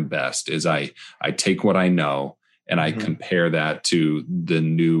I learn best. Is I take what I know and I compare that to the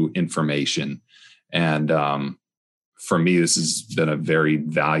new information. And for me, this has been a very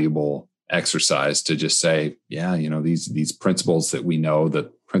valuable exercise to just say, these principles that we know,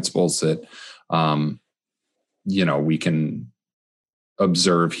 the principles that, we can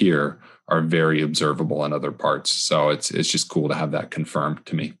observe here are very observable in other parts. So it's just cool to have that confirmed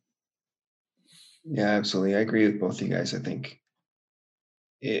to me. Yeah, absolutely. I agree with both of you guys. I think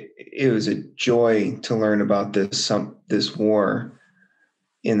it was a joy to learn about this war,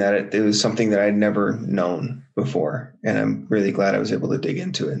 in that it was something that I'd never known before. And I'm really glad I was able to dig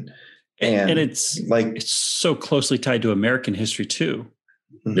into it. And it's so closely tied to American history too.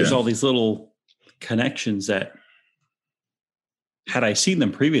 There's all these little connections that, had I seen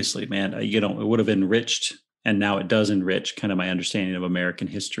them previously, man, it would have enriched, and now it does enrich kind of my understanding of American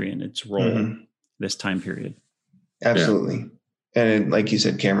history and its role this time period. Absolutely. Yeah. And like you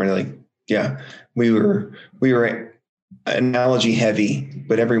said, Cameron, we were analogy heavy,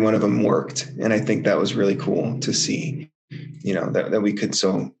 but every one of them worked. And I think that was really cool to see, that we could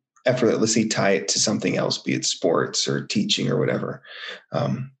so effortlessly tie it to something else, be it sports or teaching or whatever.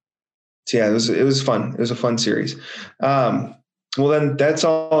 It was fun. It was a fun series. Well, then that's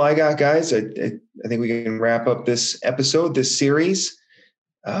all I got, guys. I think we can wrap up this episode, this series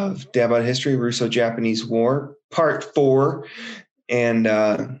of Dad Bod History, Russo-Japanese War, Part 4. And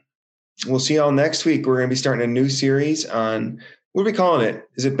we'll see y'all next week. We're going to be starting a new series on, what are we calling it?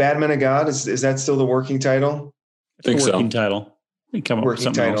 Is it Bad Men of God? Is that still the working title? I think so. Working title. We come up with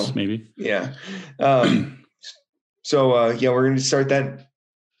something else, maybe. Yeah. We're going to start that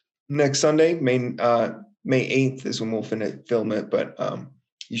next Sunday. May 8th is when we'll film it, but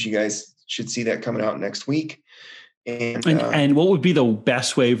you guys should see that coming out next week. And what would be the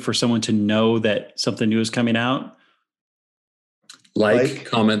best way for someone to know that something new is coming out? Like,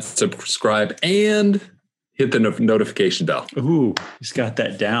 comment, subscribe, and hit the notification bell. Ooh, he's got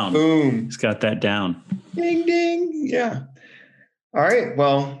that down. Boom. He's got that down. Ding, ding. Yeah. All right.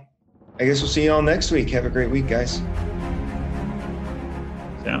 Well, I guess we'll see you all next week. Have a great week, guys.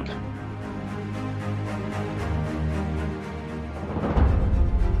 Yeah.